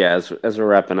as we're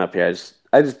wrapping up here,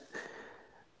 I just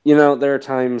there are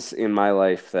times in my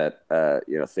life that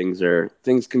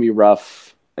things can be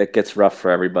rough. It gets rough for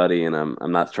everybody, and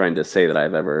I'm not trying to say that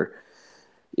I've ever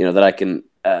that I can.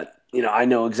 I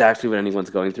know exactly what anyone's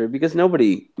going through because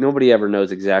nobody ever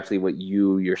knows exactly what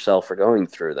you yourself are going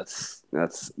through.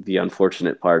 That's the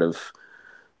unfortunate part of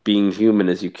being human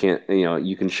is you can't,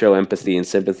 you can show empathy and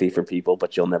sympathy for people,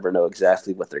 but you'll never know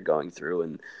exactly what they're going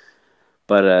through.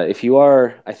 But if you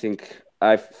are, I think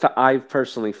I've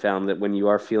personally found that when you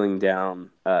are feeling down,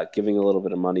 giving a little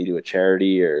bit of money to a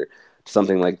charity or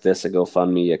something like this, a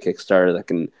GoFundMe, a Kickstarter that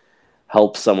can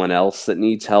help someone else that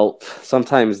needs help.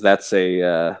 Sometimes that's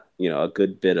a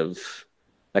good bit of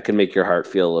that can make your heart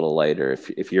feel a little lighter.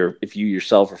 If you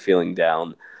yourself are feeling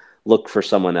down, look for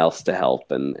someone else to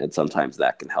help, and sometimes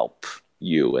that can help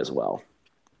you as well.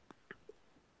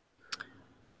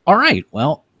 All right,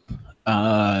 well,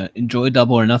 enjoy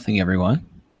Double or Nothing, everyone,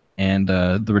 and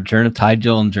the return of Ty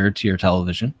Dillinger to your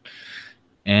television.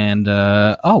 And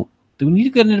do we need to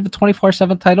get into the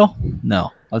 24/7 title? No,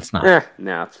 let's not.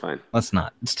 No, it's fine. Let's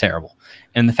not. It's terrible.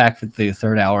 And the fact that the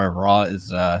third hour of Raw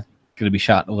is going to be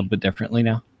shot a little bit differently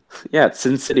now. Yeah, it's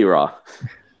Sin City Raw.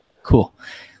 Cool.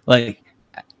 Like,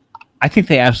 I think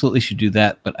they absolutely should do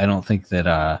that, but I don't think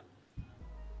that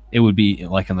it would be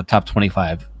like in the top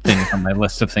 25 things on my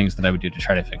list of things that I would do to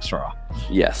try to fix Raw.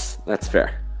 Yes, that's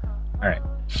fair. All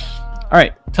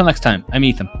right. Till next time, I'm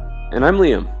Ethan. And I'm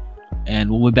Liam.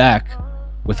 And we'll be back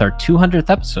with our 200th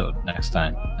episode next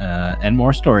time, and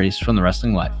more stories from the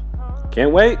wrestling life.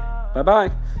 Can't wait.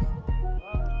 Bye-bye.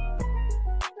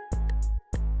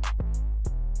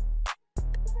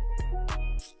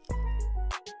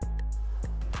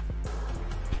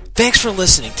 Thanks for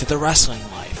listening to The Wrestling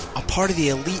Life, a part of the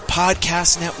Elite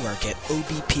Podcast Network at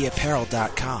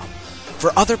obpapparel.com.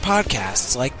 For other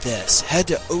podcasts like this, head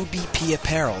to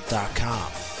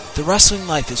obpapparel.com. The Wrestling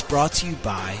Life is brought to you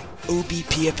by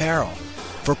OBP Apparel.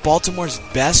 For Baltimore's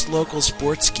best local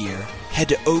sports gear, head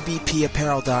to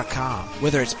obpapparel.com.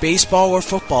 Whether it's baseball or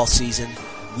football season,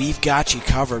 we've got you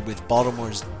covered with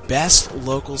Baltimore's best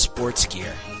local sports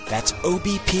gear. That's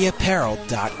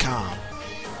obpapparel.com.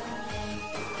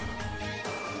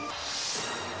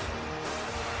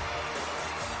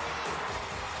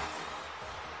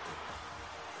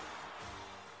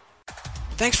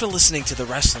 Thanks for listening to The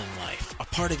Wrestling Life, a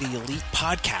part of the Elite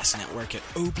Podcast Network at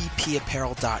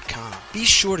obpapparel.com. Be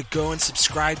sure to go and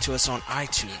subscribe to us on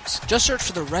iTunes. Just search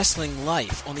for The Wrestling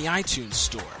Life on the iTunes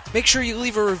store. Make sure you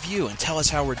leave a review and tell us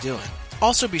how we're doing.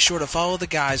 Also be sure to follow the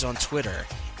guys on Twitter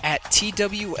at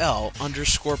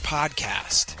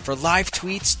TWL_podcast for live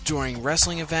tweets during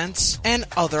wrestling events and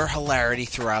other hilarity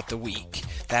throughout the week.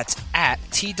 That's at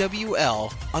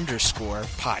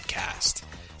TWL_podcast.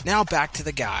 Now back to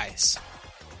the guys.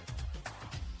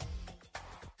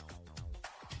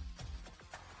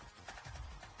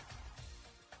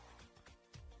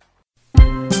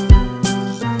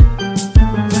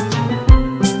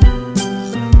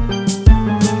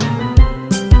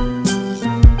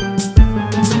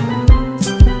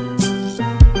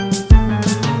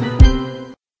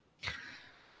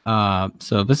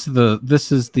 So this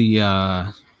is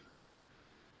the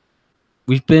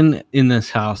we've been in this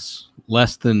house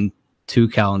less than 2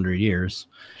 calendar years.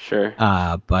 Sure.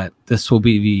 But this will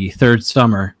be the 3rd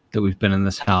summer that we've been in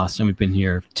this house, and we've been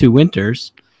here 2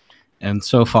 winters. And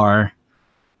so far,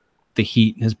 the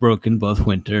heat has broken both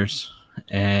winters,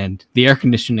 and the air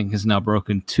conditioning has now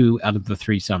broken 2 out of the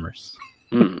 3 summers.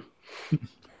 Mm.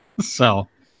 So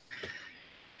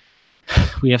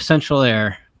we have central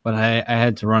air, but I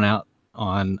had to run out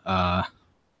on I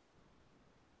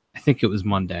think it was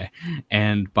Monday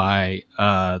and buy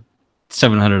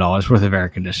 $700 worth of air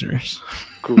conditioners.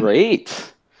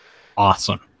 Great.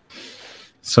 Awesome.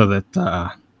 So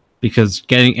that because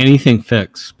getting anything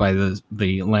fixed by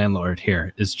the landlord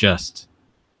here is just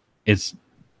it's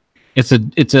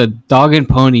a dog and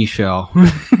pony show.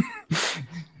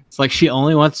 It's like she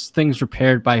only wants things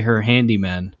repaired by her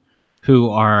handymen, who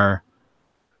are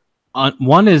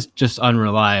one is just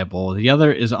unreliable. The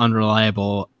other is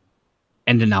unreliable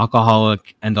and an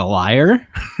alcoholic and a liar.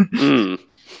 Mm.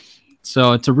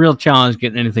 So it's a real challenge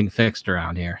getting anything fixed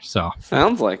around here. So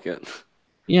Sounds like it.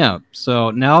 yeah.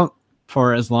 So now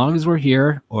for as long as we're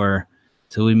here or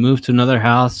till we move to another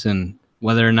house, and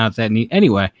whether or not that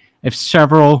anyway, I have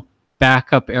several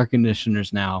backup air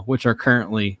conditioners now, which are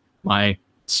currently my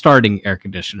starting air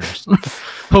conditioners.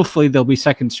 Hopefully there'll be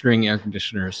second string air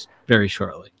conditioners very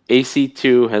shortly.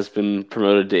 AC2 has been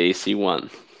promoted to AC1.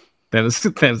 That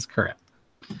is correct.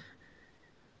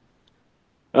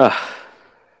 Ugh.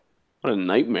 What a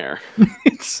nightmare.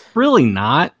 It's really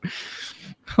not.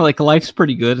 Like, life's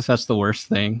pretty good if that's the worst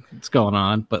thing that's going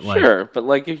on. But like, Sure, but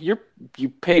like if you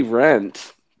pay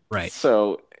rent, right.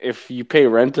 So if you pay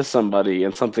rent to somebody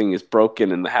and something is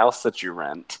broken in the house that you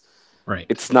rent, Right.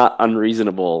 it's not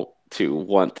unreasonable to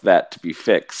want that to be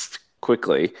fixed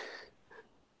quickly.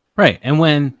 Right. And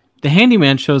when the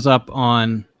handyman shows up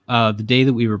on the day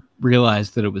that we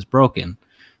realized that it was broken,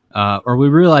 or we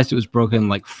realized it was broken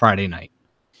like Friday night.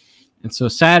 And so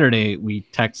Saturday we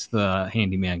text the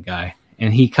handyman guy,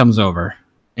 and he comes over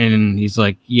and he's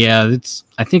like, yeah,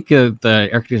 I think the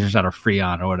air conditioner's out of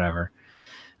Freon or whatever.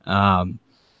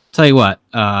 Tell you what,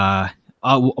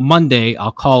 Monday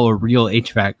I'll call a real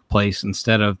HVAC place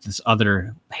instead of this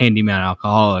other handyman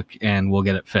alcoholic, and we'll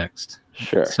get it fixed.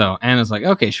 Sure. So Anna's like,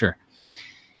 okay, sure.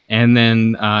 And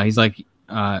then he's like,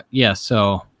 yeah.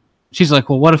 So she's like,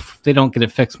 well, what if they don't get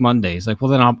it fixed Monday? He's like, well,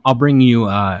 then I'll bring you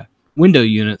window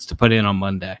units to put in on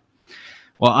Monday.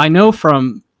 Well, I know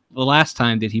from the last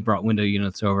time that he brought window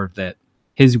units over that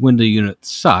his window units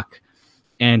suck.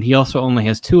 And he also only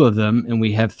has 2 of them, and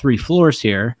we have 3 floors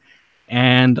here.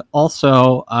 And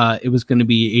also, it was going to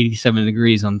be 87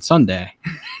 degrees on Sunday.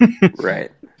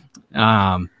 Right.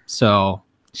 So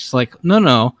she's like,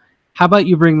 no. How about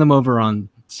you bring them over on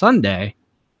Sunday?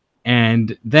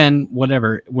 And then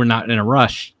whatever, we're not in a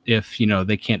rush if,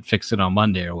 they can't fix it on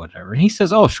Monday or whatever. And he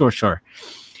says, oh, sure.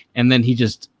 And then he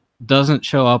just doesn't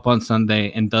show up on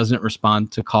Sunday and doesn't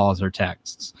respond to calls or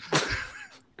texts.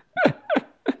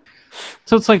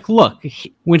 So it's like, look,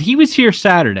 when he was here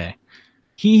Saturday,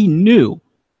 he knew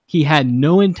he had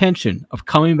no intention of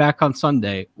coming back on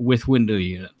Sunday with window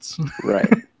units.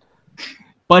 Right.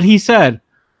 But he said,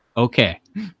 okay.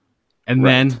 And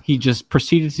then he just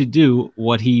proceeded to do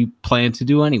what he planned to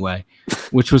do anyway,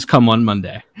 which was come on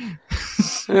Monday.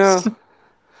 Yeah.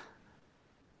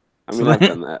 I mean, I've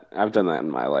done that. I've done that in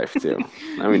my life too.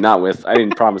 I mean, I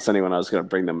didn't promise anyone I was going to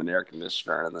bring them an air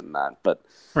conditioner and then not, but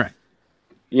right.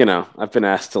 You know, I've been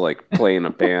asked to like play in a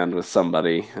band with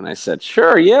somebody, and I said,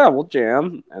 "Sure, yeah, we'll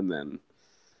jam," and then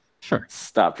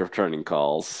stopped returning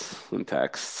calls and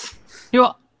texts. You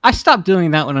know, I stopped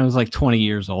doing that when I was like 20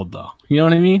 years old, though. You know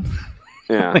what I mean?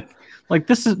 Yeah. like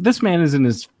this man is in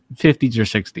his 50s or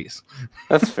 60s.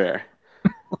 That's fair.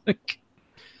 Like,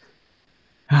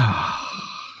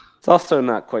 it's also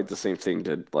not quite the same thing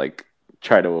to like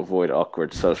try to avoid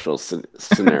awkward social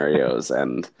scenarios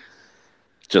and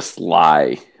just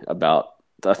lie about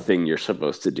the thing you're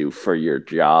supposed to do for your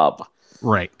job.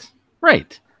 Right.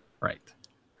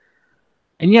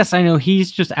 And yes, I know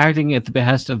he's just acting at the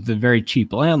behest of the very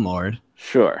cheap landlord.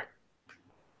 Sure.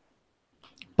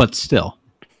 But still,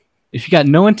 if you got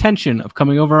no intention of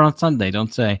coming over on Sunday,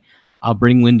 don't say, I'll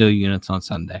bring window units on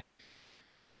Sunday.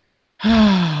 All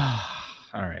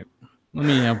right. Let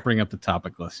me bring up the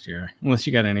topic list here. Unless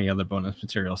you got any other bonus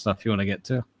material stuff you want to get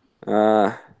to.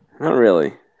 Not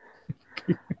really.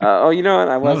 You know what?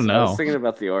 I was thinking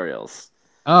about the Orioles.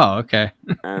 Oh, okay.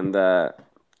 And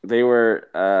they were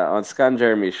on Scott and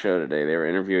Jeremy's show today. They were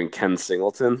interviewing Ken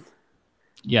Singleton.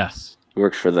 Yes. He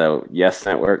works for the Yes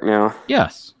Network now.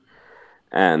 Yes.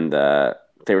 And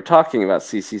they were talking about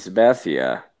CC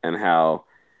Sabathia and how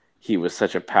he was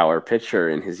such a power pitcher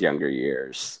in his younger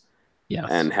years. Yes.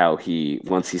 And how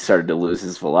once he started to lose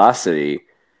his velocity,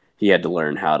 he had to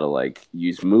learn how to like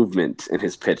use movement in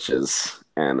his pitches.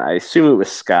 And I assume it was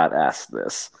Scott asked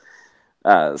this.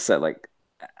 Said like,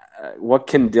 what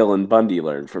can Dylan Bundy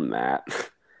learn from that?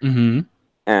 Mm-hmm.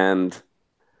 And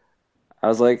I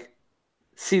was like,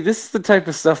 see, this is the type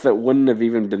of stuff that wouldn't have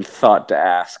even been thought to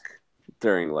ask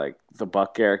during like the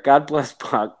Buck era. God bless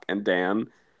Buck and Dan.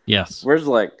 Yes. Where's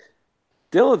like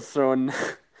Dylan's throwing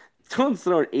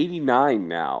 89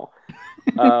 now.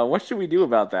 What should we do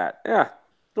about that? Yeah,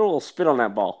 throw a little spit on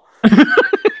that ball.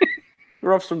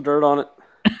 Rub some dirt on it.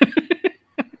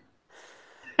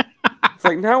 It's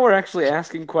like now we're actually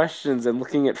asking questions and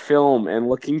looking at film and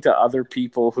looking to other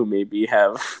people who maybe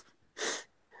have.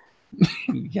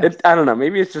 Yes. I don't know.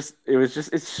 Maybe it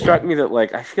struck me that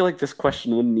like I feel like this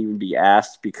question wouldn't even be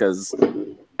asked because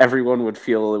everyone would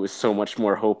feel it was so much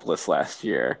more hopeless last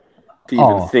year to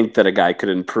even think that a guy could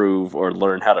improve or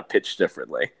learn how to pitch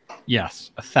differently.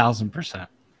 Yes, 1,000%.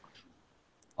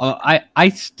 I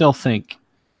still think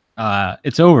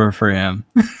it's over for him.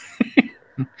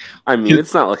 I mean,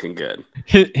 it's not looking good.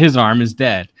 His arm is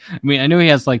dead. I mean, I know he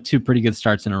has like 2 pretty good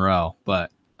starts in a row,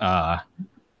 but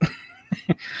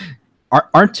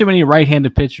aren't too many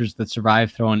right-handed pitchers that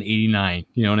survive throwing 89.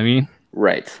 You know what I mean?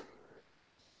 Right.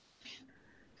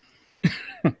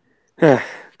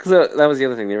 Because that was the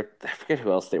other thing. I forget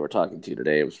who else they were talking to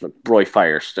today. It was like Roy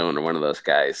Firestone or one of those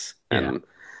guys. And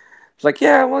it's like,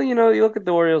 yeah, well, you know, you look at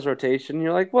the Orioles rotation, and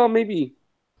you're like, well, maybe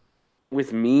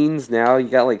with Means now, you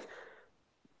got like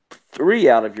 3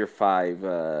 out of your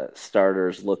 5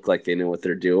 starters look like they know what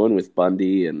they're doing with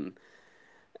Bundy and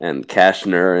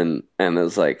Cashner, and it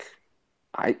was like,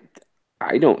 I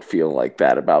don't feel like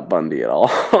that about Bundy at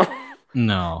all.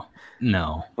 No.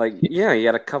 Like, yeah, he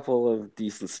had a couple of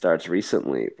decent starts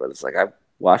recently, but it's like I've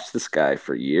watched this guy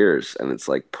for years, and it's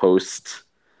like post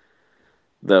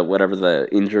whatever the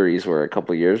injuries were a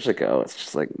couple years ago. It's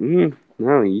just like, no,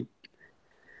 he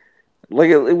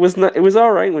like it was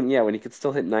all right when he could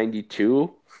still hit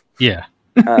 92. Yeah.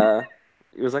 It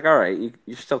was like, all right,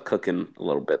 you're still cooking a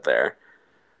little bit there,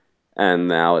 and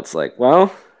now it's like,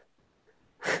 well,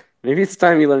 maybe it's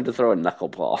time you learn to throw a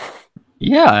knuckleball.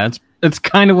 Yeah, it's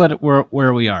kind of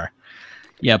where we are.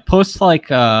 Yeah, post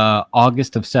like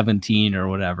August of 17 or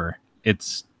whatever.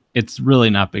 It's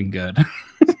really not been good.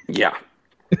 Yeah.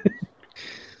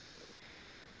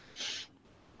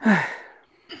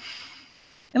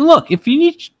 And look, if you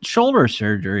need shoulder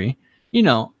surgery, you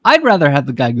know, I'd rather have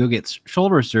the guy go get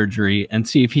shoulder surgery and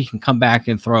see if he can come back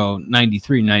and throw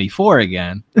 93, 94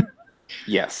 again.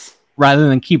 Yes. Rather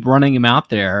than keep running him out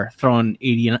there throwing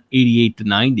 88 to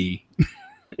 90.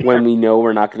 When we know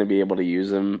we're not going to be able to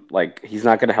use him, like he's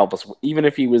not going to help us. Even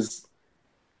if he was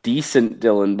decent,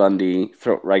 Dylan Bundy,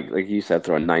 like you said,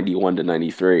 throwing 91 to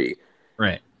 93.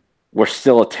 Right. We're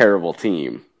still a terrible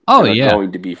team. Oh, yeah.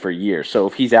 Going to be for years. So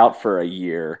if he's out for a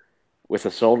year with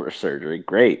a shoulder surgery,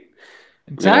 great.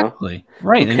 Exactly. You know?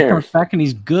 Right. And he comes back and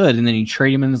he's good, and then you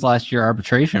trade him in his last year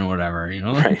arbitration or whatever, you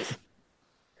know? Right.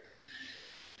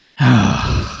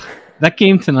 That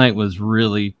game tonight was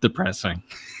really depressing.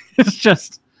 It's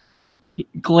just,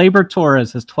 Gleyber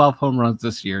Torres has 12 home runs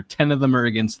this year. 10 of them are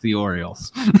against the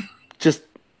Orioles. Just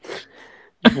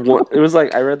one, it was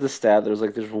like I read the stat.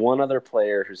 There's one other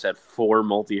player who's had 4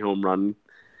 multi-home run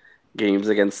games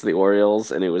against the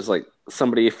Orioles, and it was like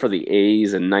somebody for the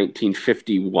A's in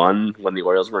 1951 when the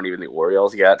Orioles weren't even the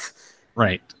Orioles yet.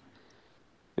 Right.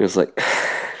 It was like,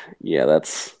 yeah,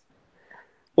 that's.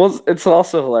 Well, it's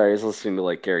also hilarious listening to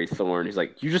like Gary Thorne. He's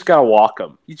like, you just gotta walk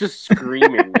him. He's just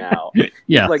screaming now.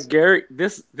 Yeah. Like Gary,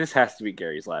 this has to be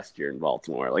Gary's last year in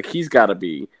Baltimore. Like he's got to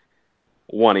be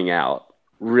wanting out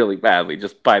really badly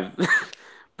just by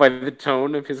by the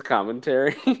tone of his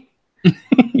commentary.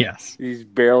 Yes. He's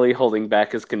barely holding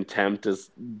back his contempt as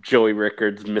Joey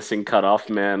Rickard's missing cutoff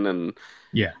man and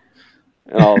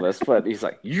all this. But he's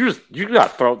like, you gotta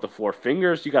throw out the 4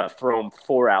 fingers. You gotta throw him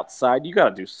 4 outside. You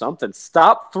gotta do something.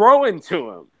 Stop throwing to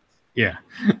him. Yeah.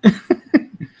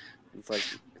 It's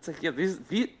like yeah,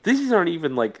 these aren't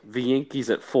even like the Yankees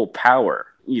at full power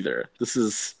either. This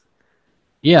is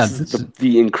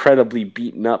the incredibly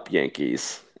beaten up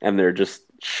Yankees, and they're just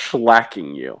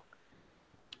shellacking you.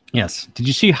 Yes. Did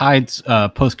you see Hyde's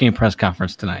post-game press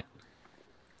conference tonight?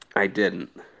 I didn't.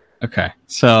 Okay.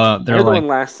 So they're the like one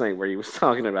last night where he was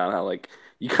talking about how like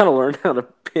you gotta learn how to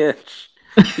pitch.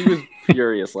 He was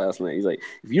furious last night. He's like,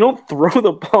 if you don't throw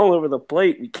the ball over the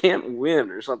plate, we can't win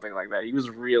or something like that. He was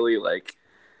really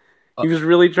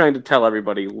trying to tell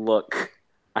everybody, look,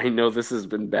 I know this has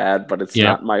been bad, but it's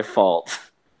not my fault.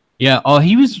 Yeah. Oh,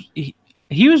 he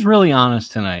was really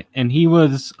honest tonight, and he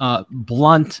was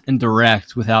blunt and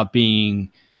direct without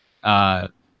being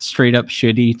straight up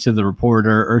shitty to the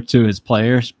reporter or to his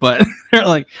players. But they're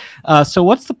like, so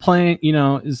what's the plan?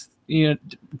 Do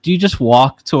you just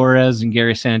walk Torres and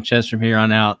Gary Sanchez from here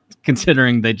on out,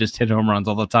 considering they just hit home runs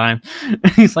all the time?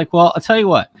 And he's like, well, I'll tell you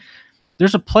what.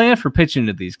 There's a plan for pitching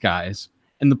to these guys,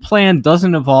 and the plan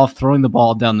doesn't involve throwing the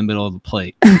ball down the middle of the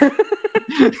plate.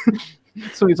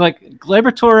 So he's like,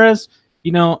 Gleyber Torres,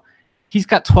 he's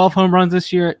got 12 home runs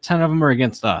this year. 10 of them are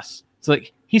against us. It's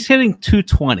like he's hitting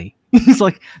 220. He's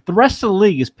like, the rest of the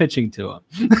league is pitching to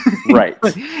him. Right.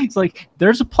 He's like,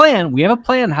 there's a plan. We have a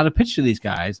plan how to pitch to these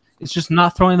guys. It's just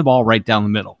not throwing the ball right down the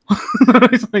middle.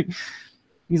 He's like,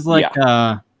 we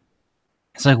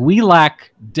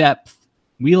lack depth.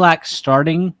 We lack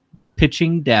starting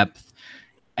pitching depth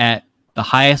at the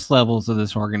highest levels of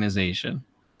this organization.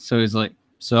 So he's like,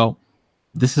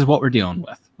 this is what we're dealing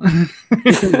with.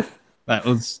 That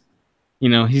was,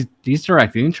 he's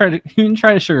direct. He didn't try to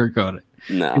sugarcoat it.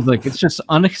 No. He's like, it's just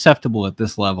unacceptable at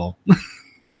this level.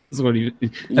 That's what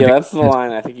that's the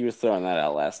line. I think he was throwing that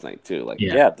out last night too. Like,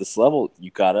 at this level, you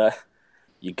gotta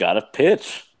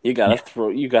pitch. You gotta throw.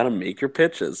 You gotta make your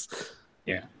pitches.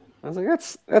 Yeah. I was like,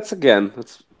 that's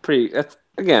pretty.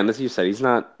 Again, as you said, he's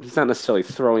not necessarily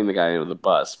throwing the guy into the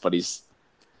bus, but he's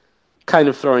kind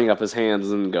of throwing up his hands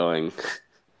and going,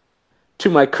 to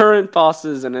my current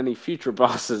bosses and any future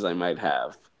bosses I might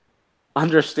have,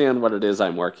 understand what it is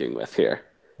I'm working with here.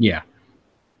 Yeah.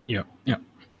 Yep.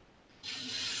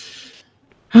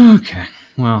 Okay.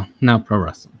 Well, now pro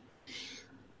wrestling.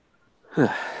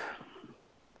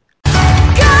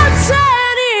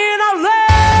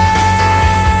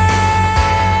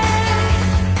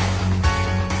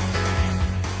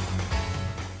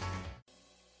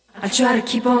 I try to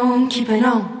keep on keeping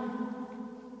on.